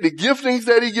cannot take the giftings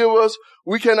that he gives us.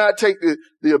 We cannot take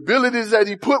the abilities that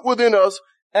he put within us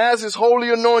as his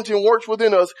holy anointing works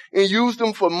within us and use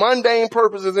them for mundane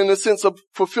purposes in the sense of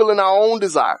fulfilling our own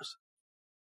desires.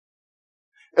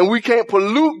 And we can't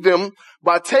pollute them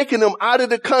by taking them out of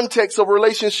the context of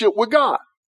relationship with God.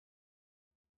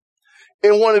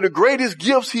 And one of the greatest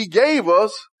gifts he gave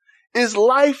us is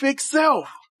life itself.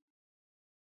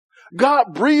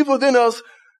 God breathed within us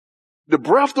the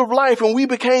breath of life, and we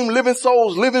became living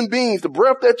souls, living beings. The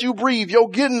breath that you breathe, your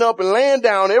getting up and laying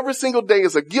down every single day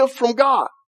is a gift from God.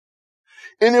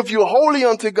 And if you're holy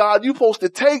unto God, you're supposed to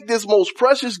take this most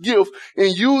precious gift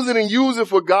and use it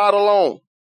for God alone.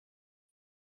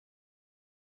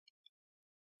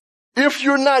 If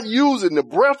you're not using the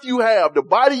breath you have, the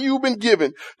body you've been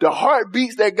given, the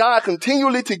heartbeats that God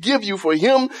continually to give you for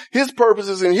him, his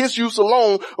purposes and his use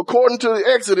alone, according to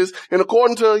Exodus and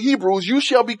according to Hebrews, you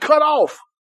shall be cut off.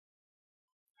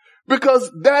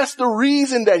 Because that's the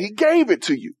reason that he gave it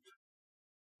to you.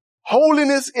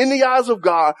 Holiness in the eyes of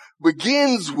God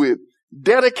begins with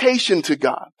dedication to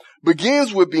God,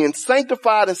 begins with being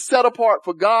sanctified and set apart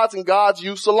for God's and God's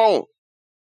use alone.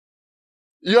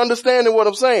 You understanding what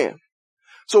I'm saying?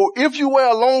 So if you wear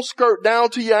a long skirt down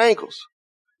to your ankles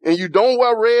and you don't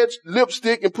wear red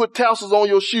lipstick and put tassels on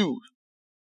your shoes,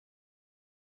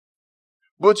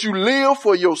 but you live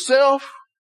for yourself,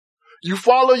 you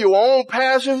follow your own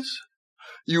passions,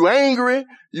 you angry,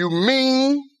 you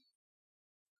mean,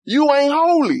 you ain't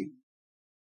holy.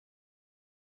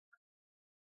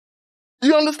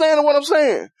 You understand what I'm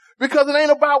saying? Because it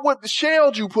ain't about what the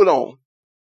shells you put on.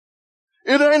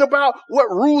 It ain't about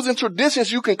what rules and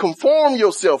traditions you can conform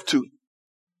yourself to.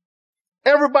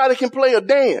 Everybody can play a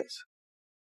dance.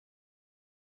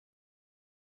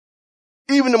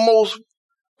 Even the most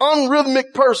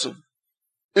unrhythmic person,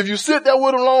 if you sit there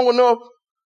with him long enough,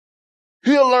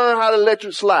 he'll learn how to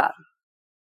electric slide.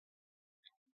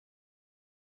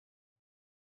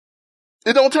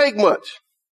 It don't take much,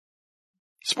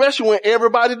 especially when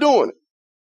everybody doing it.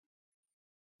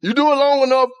 You do it long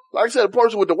enough, like I said, a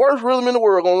person with the worst rhythm in the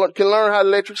world can learn how to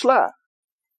electric slide.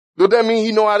 Does that mean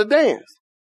he know how to dance?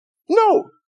 No.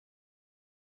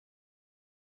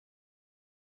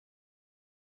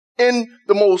 And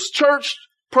the most church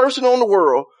person on the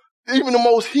world, even the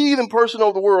most heathen person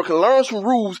of the world, can learn some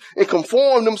rules and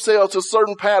conform themselves to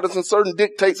certain patterns and certain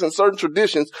dictates and certain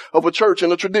traditions of a church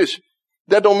and a tradition.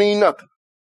 That don't mean nothing.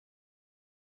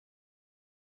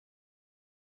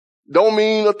 Don't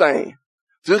mean a thing.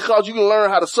 Just because you can learn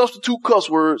how to substitute cuss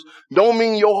words don't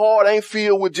mean your heart ain't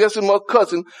filled with just as much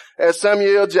cussing as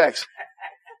Samuel L. Jackson.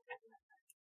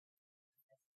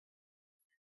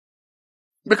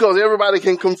 Because everybody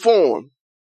can conform.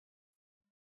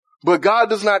 But God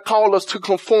does not call us to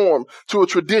conform to a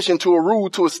tradition, to a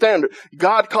rule, to a standard.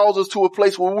 God calls us to a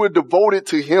place where we're devoted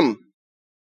to him.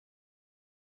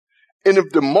 And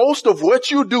if the most of what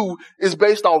you do is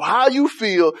based off how you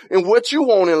feel and what you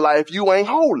want in life, you ain't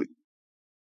holy.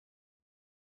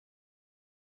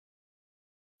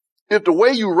 If the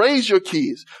way you raise your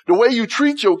kids, the way you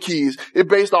treat your kids is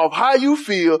based off how you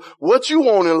feel, what you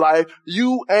want in life,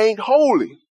 you ain't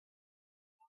holy.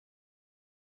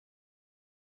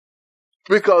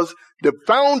 Because the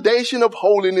foundation of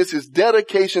holiness is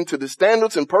dedication to the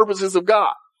standards and purposes of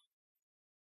God.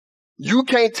 You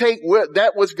can't take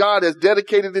that which God has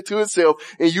dedicated it to himself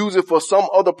and use it for some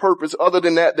other purpose other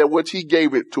than that which he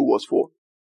gave it to us for.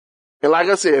 And like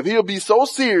I said, if he'll be so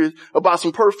serious about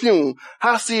some perfume,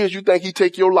 how serious you think he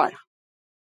take your life?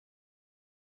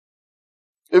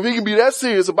 If he can be that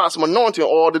serious about some anointing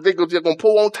oil that they're going to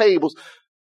pour on tables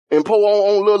and pour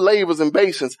on little lavers and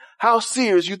basins, how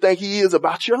serious you think he is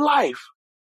about your life?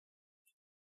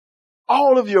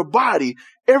 All of your body,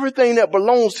 everything that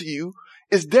belongs to you,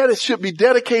 should be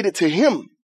dedicated to him.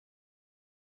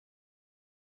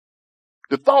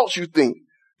 The thoughts you think,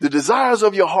 the desires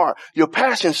of your heart, your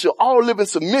passions should all live in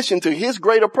submission to his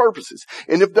greater purposes.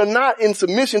 And if they're not in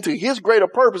submission to his greater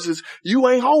purposes, you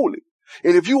ain't holy.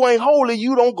 And if you ain't holy,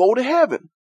 you don't go to heaven.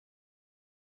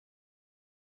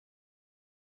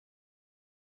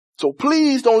 So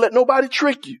please don't let nobody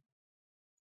trick you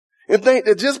and think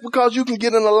that just because you can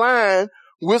get in a line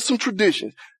with some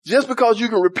traditions. Just because you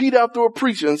can repeat after a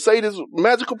preacher and say this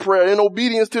magical prayer in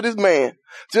obedience to this man,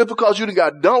 just because you done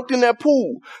got dunked in that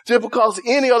pool, just because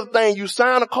any other thing, you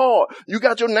sign a card, you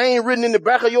got your name written in the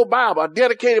back of your Bible, I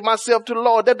dedicated myself to the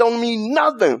Lord, that don't mean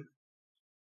nothing.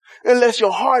 Unless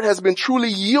your heart has been truly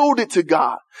yielded to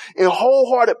God in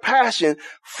wholehearted passion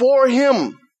for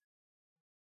Him.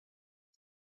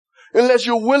 Unless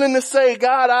you're willing to say,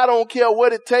 God, I don't care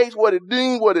what it takes, what it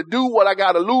means, what it do, what I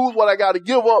gotta lose, what I gotta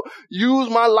give up. Use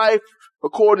my life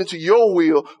according to your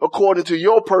will, according to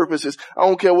your purposes. I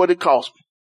don't care what it costs me.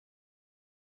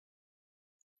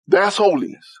 That's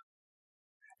holiness.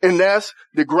 And that's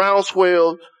the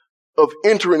groundswell of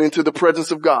entering into the presence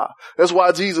of God. That's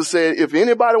why Jesus said, if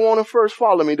anybody want to first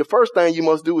follow me, the first thing you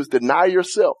must do is deny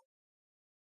yourself.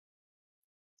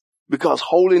 Because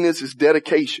holiness is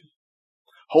dedication.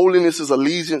 Holiness is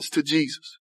allegiance to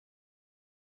Jesus.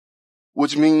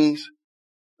 Which means,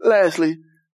 lastly,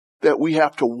 that we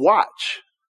have to watch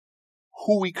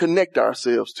who we connect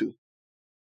ourselves to.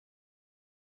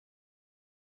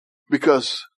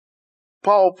 Because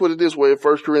Paul put it this way in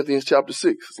 1 Corinthians chapter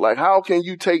 6. It's like, how can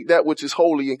you take that which is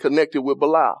holy and connect it with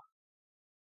Belial?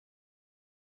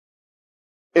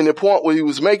 And the point what he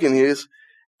was making is,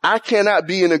 I cannot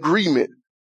be in agreement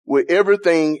with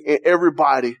everything and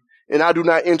everybody, and I do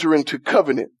not enter into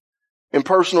covenant and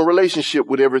personal relationship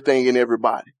with everything and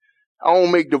everybody. I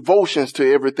don't make devotions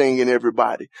to everything and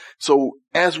everybody. So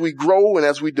as we grow and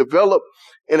as we develop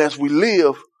and as we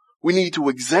live, we need to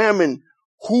examine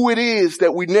who it is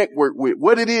that we network with,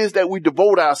 what it is that we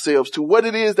devote ourselves to, what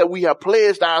it is that we have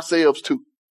pledged ourselves to.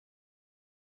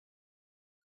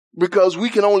 Because we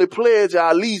can only pledge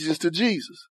our allegiance to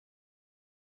Jesus.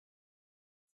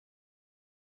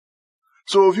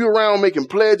 So if you're around making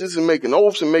pledges and making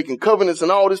oaths and making covenants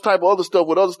and all this type of other stuff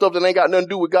with other stuff that ain't got nothing to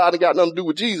do with God and got nothing to do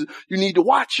with Jesus, you need to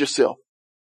watch yourself.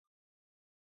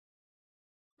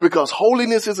 Because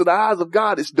holiness is in the eyes of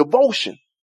God. It's devotion.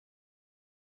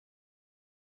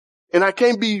 And I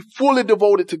can't be fully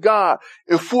devoted to God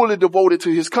and fully devoted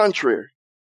to His contrary.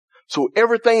 So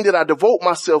everything that I devote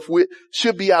myself with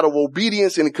should be out of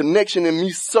obedience and connection and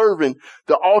me serving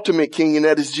the ultimate King, and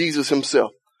that is Jesus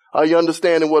Himself. Are you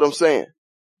understanding what I'm saying?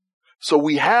 So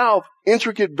we have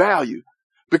intricate value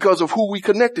because of who we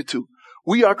connected to.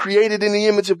 We are created in the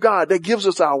image of God. That gives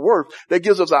us our worth. That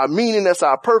gives us our meaning. That's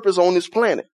our purpose on this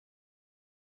planet.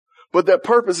 But that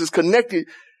purpose is connected,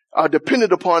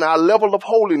 dependent upon our level of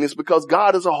holiness, because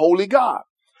God is a holy God.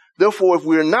 Therefore, if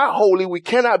we're not holy, we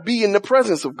cannot be in the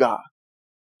presence of God.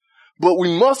 But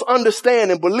we must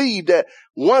understand and believe that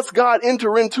once God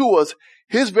enters into us,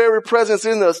 His very presence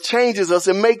in us changes us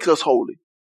and makes us holy.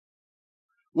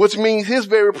 Which means His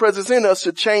very presence in us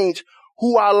should change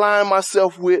who I align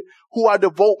myself with, who I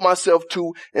devote myself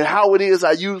to, and how it is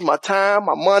I use my time,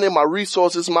 my money, my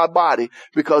resources, my body,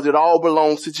 because it all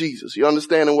belongs to Jesus. You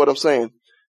understanding what I'm saying?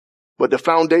 But the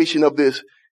foundation of this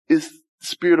is the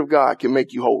Spirit of God can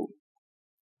make you whole.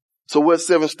 So what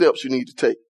 7 steps you need to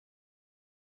take?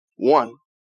 1,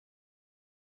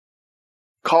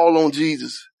 call on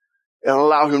Jesus and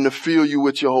allow Him to fill you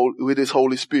with His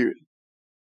Holy Spirit.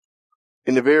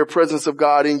 And the very presence of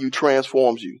God in you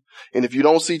transforms you. And if you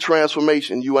don't see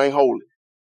transformation, you ain't holy.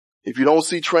 If you don't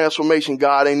see transformation,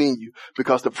 God ain't in you.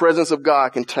 Because the presence of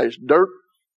God can take dirt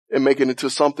and make it into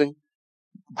something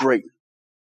great.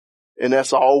 And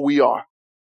that's all we are.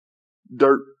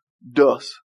 Dirt,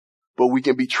 dust. But we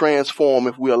can be transformed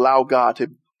if we allow God to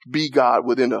be God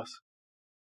within us.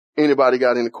 Anybody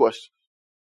got any questions?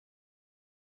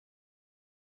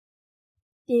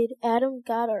 Did Adam,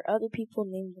 God, or other people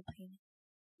name the planet?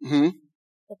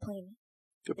 The planet.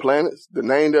 The planets, the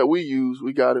name that we use,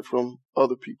 we got it from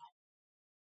other people.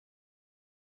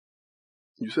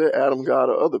 You said Adam, God,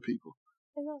 or other people.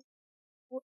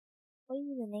 What do you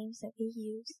mean the names that we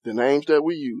use? The names that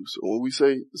we use. So when we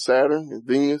say Saturn and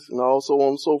Venus and all so on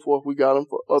and so forth, we got them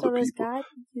for other people. So does God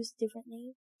use different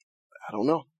names? I don't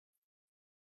know.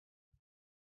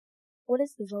 What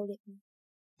does devoted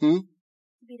mean?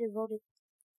 To be devoted.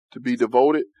 To be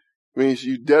devoted means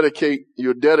you're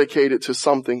dedicated to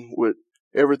something with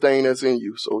everything that's in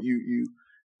you. So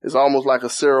it's almost like a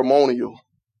ceremonial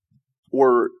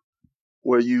word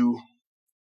where you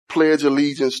pledge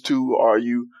allegiance to, or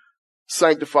you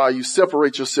sanctify, you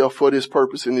separate yourself for this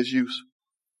purpose and this use.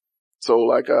 So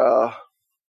like,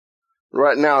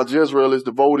 right now, Jezreel is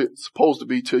devoted, supposed to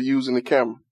be, to using the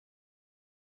camera.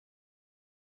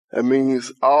 That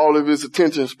means all of his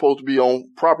attention is supposed to be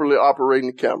on properly operating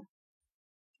the camera.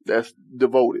 That's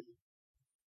devoted.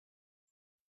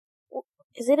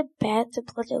 Is it bad to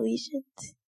pledge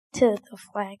allegiance to the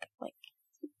flag? Like,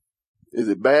 Is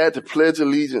it bad to pledge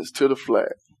allegiance to the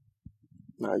flag?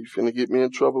 Now you finna get me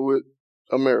in trouble with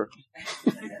America.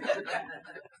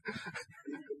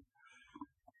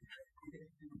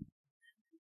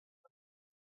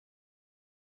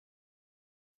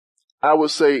 I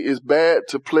would say it's bad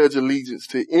to pledge allegiance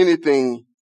to anything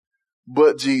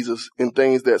but Jesus and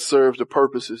things that serve the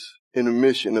purposes and the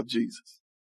mission of Jesus.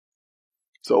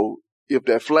 So if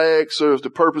that flag serves the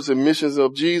purpose and missions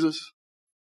of Jesus,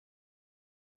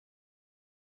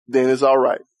 then it's all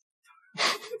right.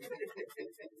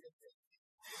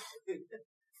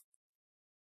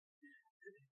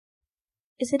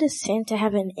 Is it a sin to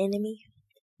have an enemy?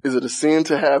 Is it a sin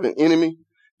to have an enemy?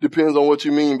 Depends on what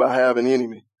you mean by have an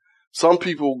enemy. Some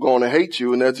people are going to hate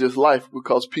you, and that's just life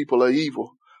because people are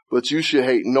evil. But you should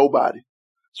hate nobody.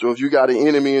 So if you got an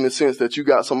enemy in the sense that you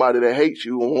got somebody that hates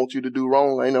you and wants you to do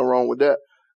wrong, ain't nothing wrong with that.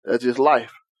 That's just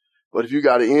life. But if you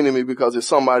got an enemy because it's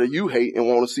somebody you hate and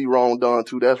want to see wrong done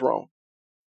to, that's wrong.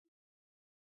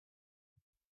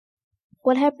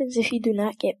 What happens if you do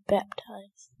not get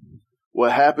baptized?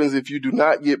 What happens if you do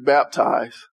not get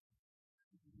baptized?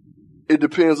 It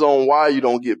depends on why you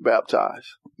don't get baptized.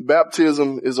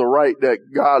 Baptism is a right that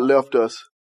God left us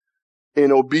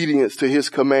in obedience to his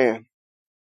command.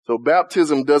 So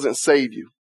baptism doesn't save you.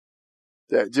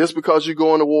 That just because you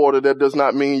go in the water, that does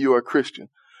not mean you're a Christian.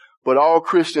 But all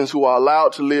Christians who are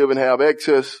allowed to live and have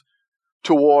access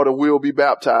to water will be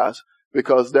baptized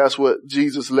because that's what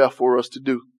Jesus left for us to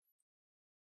do.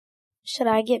 Should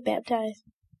I get baptized?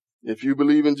 If you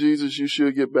believe in Jesus, you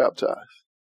should get baptized.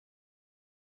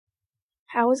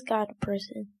 How is God a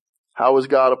person? How is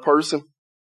God a person?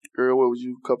 Girl, where was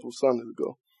you a couple of Sundays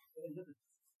ago?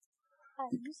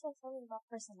 You said something about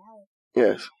personality.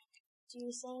 Yes. So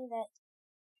you're saying that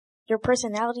your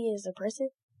personality is a person?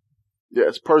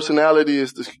 Yes, personality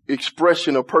is the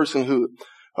expression of personhood.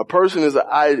 A person is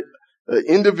an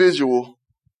individual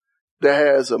that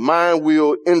has a mind,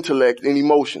 will, intellect, and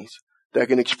emotions that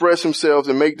can express themselves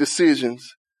and make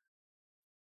decisions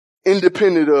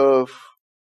independent of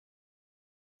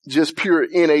just pure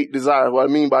innate desire. What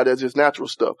I mean by that is just natural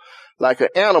stuff. Like an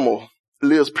animal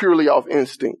lives purely off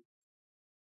instinct.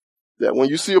 That when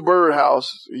you see a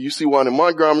birdhouse, you see one in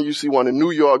Montgomery, you see one in New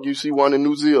York, you see one in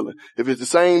New Zealand. If it's the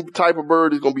same type of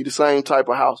bird, it's going to be the same type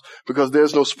of house because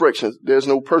there's no expression. There's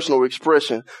no personal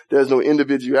expression. There's no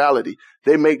individuality.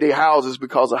 They make their houses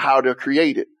because of how they're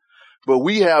created. But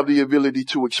we have the ability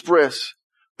to express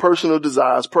personal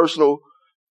desires, personal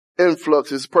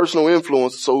influxes, personal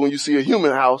influence. So when you see a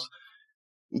human house,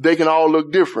 they can all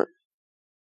look different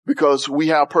because we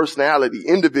have personality,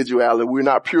 individuality. We're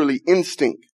not purely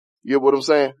instinct. You get what I'm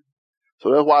saying?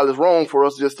 So that's why it's wrong for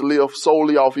us just to live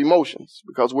solely off emotions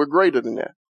because we're greater than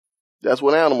that. That's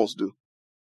what animals do.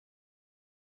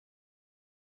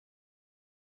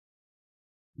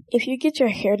 If you get your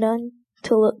hair done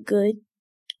to look good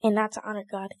and not to honor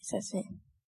God, is that sin?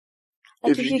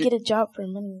 Like if you get a job for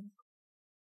money.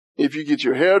 If you get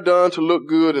your hair done to look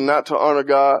good and not to honor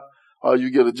God, or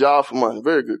you get a job for money.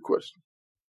 Very good question.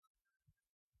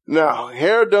 Now,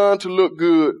 hair done to look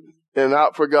good and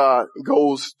not for God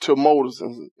goes to motives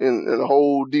and a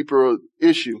whole deeper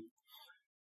issue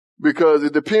because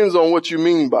it depends on what you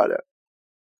mean by that.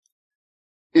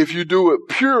 If you do it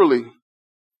purely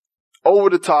over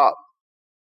the top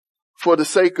for the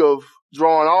sake of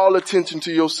drawing all attention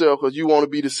to yourself because you want to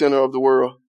be the center of the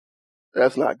world,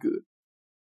 that's not good.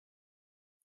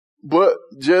 But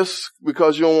just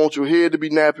because you don't want your head to be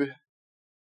nappy,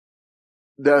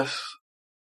 that's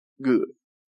good.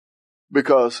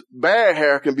 Because bad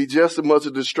hair can be just as much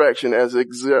a distraction as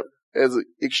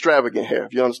extravagant hair,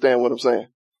 if you understand what I'm saying.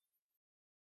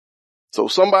 So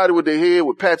somebody with their head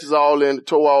with patches all in, the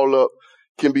toe all up,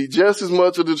 can be just as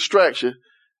much of a distraction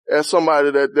as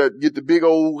somebody that get the big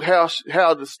old house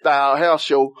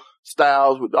show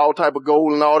styles with all type of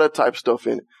gold and all that type of stuff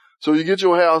in it. So you get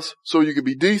your house so you can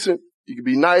be decent, you can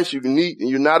be nice, you can eat, and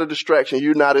you're not a distraction,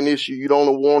 you're not an issue. You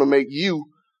don't want to make you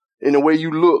and the way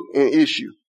you look an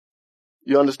issue.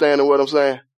 You understand what I'm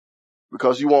saying?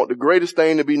 Because you want the greatest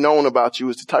thing to be known about you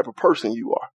is the type of person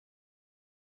you are.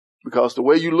 Because the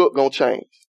way you look gonna change.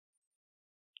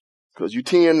 Because you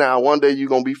 10 now, one day you're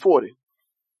gonna be 40.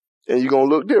 And you're gonna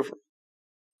look different.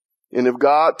 And if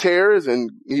God tarries and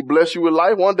he bless you with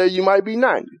life, one day you might be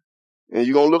 90. And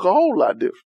you're gonna look a whole lot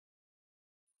different.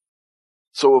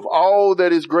 So if all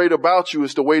that is great about you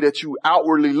is the way that you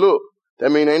outwardly look,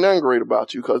 that means ain't nothing great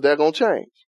about you because that's gonna change.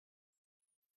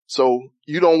 So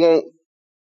you don't want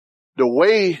the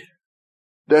way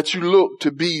that you look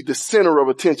to be the center of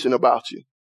attention about you.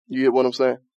 You get what I'm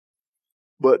saying?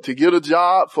 But to get a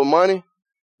job for money,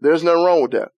 there's nothing wrong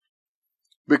with that.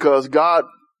 because God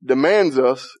demands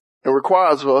us and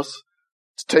requires us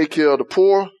to take care of the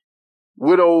poor,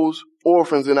 widows,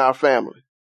 orphans in our family.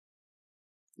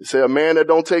 They say a man that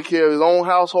don't take care of his own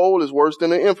household is worse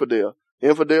than an infidel.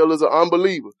 Infidel is an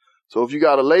unbeliever. So if you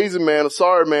got a lazy man, a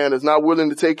sorry man that's not willing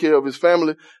to take care of his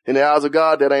family, in the eyes of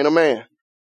God, that ain't a man.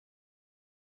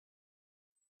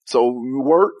 So you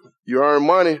work, you earn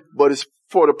money, but it's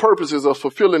for the purposes of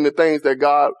fulfilling the things that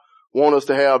God wants us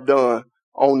to have done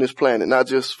on this planet, not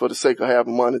just for the sake of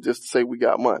having money, just to say we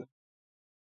got money.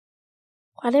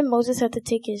 Why did Moses have to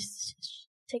take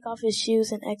off his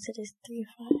shoes in Exodus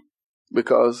 3:5?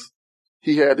 Because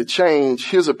he had to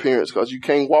change his appearance, because you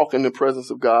can't walk in the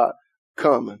presence of God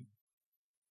coming.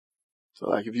 So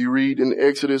like if you read in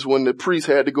Exodus, when the priests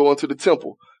had to go into the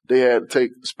temple, they had to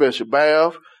take a special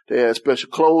bath, they had special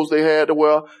clothes they had to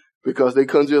wear, because they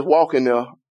couldn't just walk in there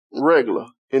regular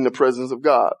in the presence of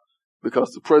God.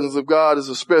 Because the presence of God is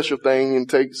a special thing and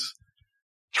takes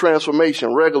transformation.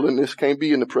 Regularness can't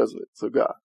be in the presence of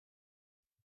God.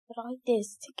 But all he did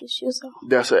is take his shoes off.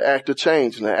 That's an act of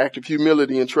change and an act of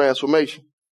humility and transformation.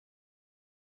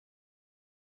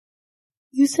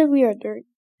 You said we are dirt.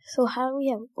 So how do we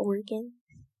have organs?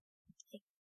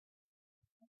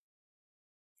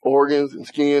 Organs and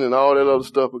skin and all that other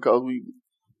stuff, because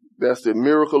that's the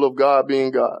miracle of God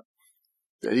being God.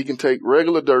 That he can take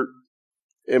regular dirt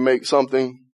and make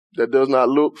something that does not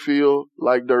look, feel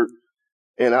like dirt.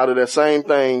 And out of that same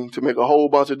thing, to make a whole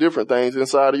bunch of different things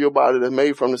inside of your body that's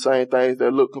made from the same things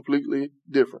that look completely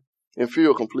different and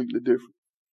feel completely different.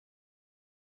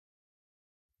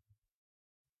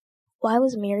 Why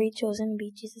was Mary chosen to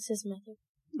be Jesus' mother?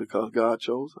 Because God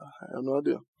chose. I have no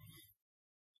idea.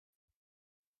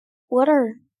 What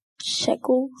are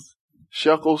shekels?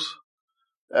 Shekels,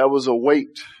 that was a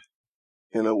weight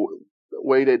in a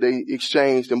way that they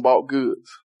exchanged and bought goods.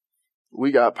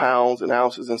 We got pounds and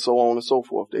ounces and so on and so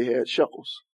forth. They had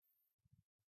shekels.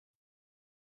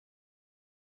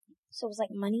 So it was like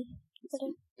money?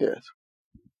 Yes.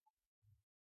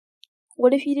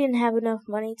 What if you didn't have enough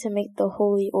money to make the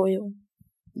holy oil?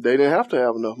 They didn't have to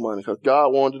have enough money, because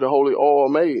God wanted the holy oil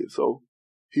made. So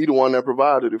he the one that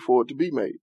provided it for it to be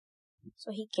made.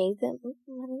 So he gave them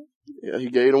money? Yeah, he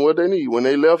gave them what they need. When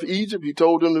they left Egypt, he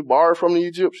told them to borrow from the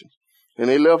Egyptians. And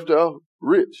they left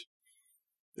rich.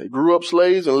 They grew up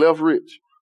slaves and left rich.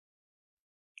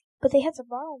 But they had to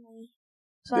borrow money.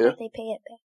 So how did they pay it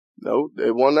back? No,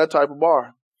 they wasn't that type of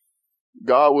borrow.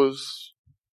 God was,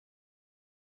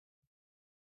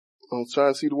 I'm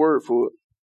trying to see the word for it.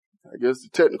 I guess the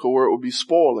technical word would be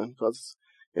spoiling, because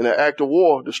in an act of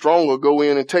war, the stronger go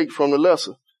in and take from the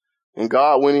lesser. And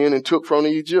God went in and took from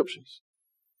the Egyptians.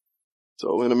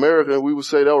 So in America, we would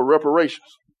say that were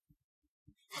reparations.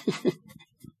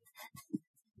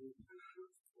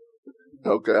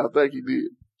 Okay, I think he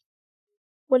did.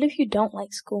 What if you don't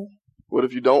like school? What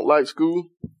if you don't like school?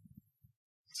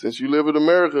 Since you live in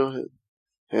America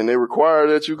and they require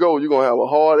that you go, you're going to have a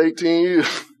hard 18 years.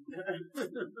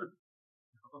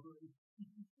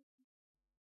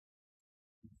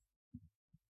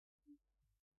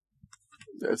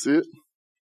 That's it?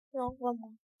 No, one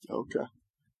more. Okay.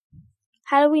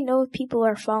 How do we know if people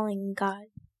are following God?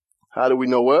 How do we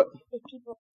know what?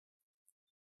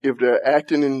 If they're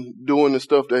acting and doing the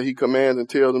stuff that he commands and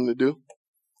tells them to do.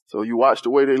 So you watch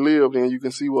the way they live, then you can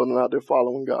see whether or not they're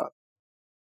following God.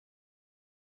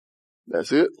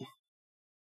 That's it?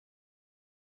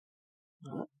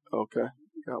 Okay.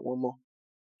 Got one more.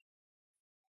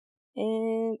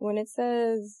 And when it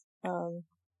says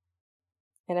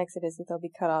in Exodus that they'll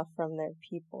be cut off from their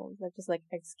people, is that just like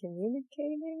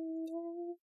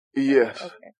excommunicating? Yes.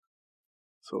 Okay.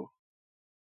 So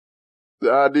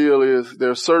the ideal is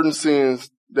there are certain sins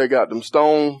that got them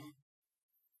stoned,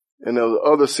 and there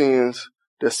are other sins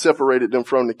that separated them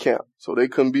from the camp. So they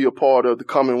couldn't be a part of the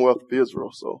Commonwealth of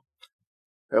Israel. So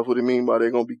that's what it means by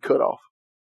they're going to be cut off.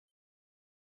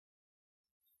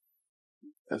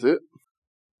 That's it.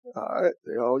 All right.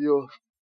 They're all yours.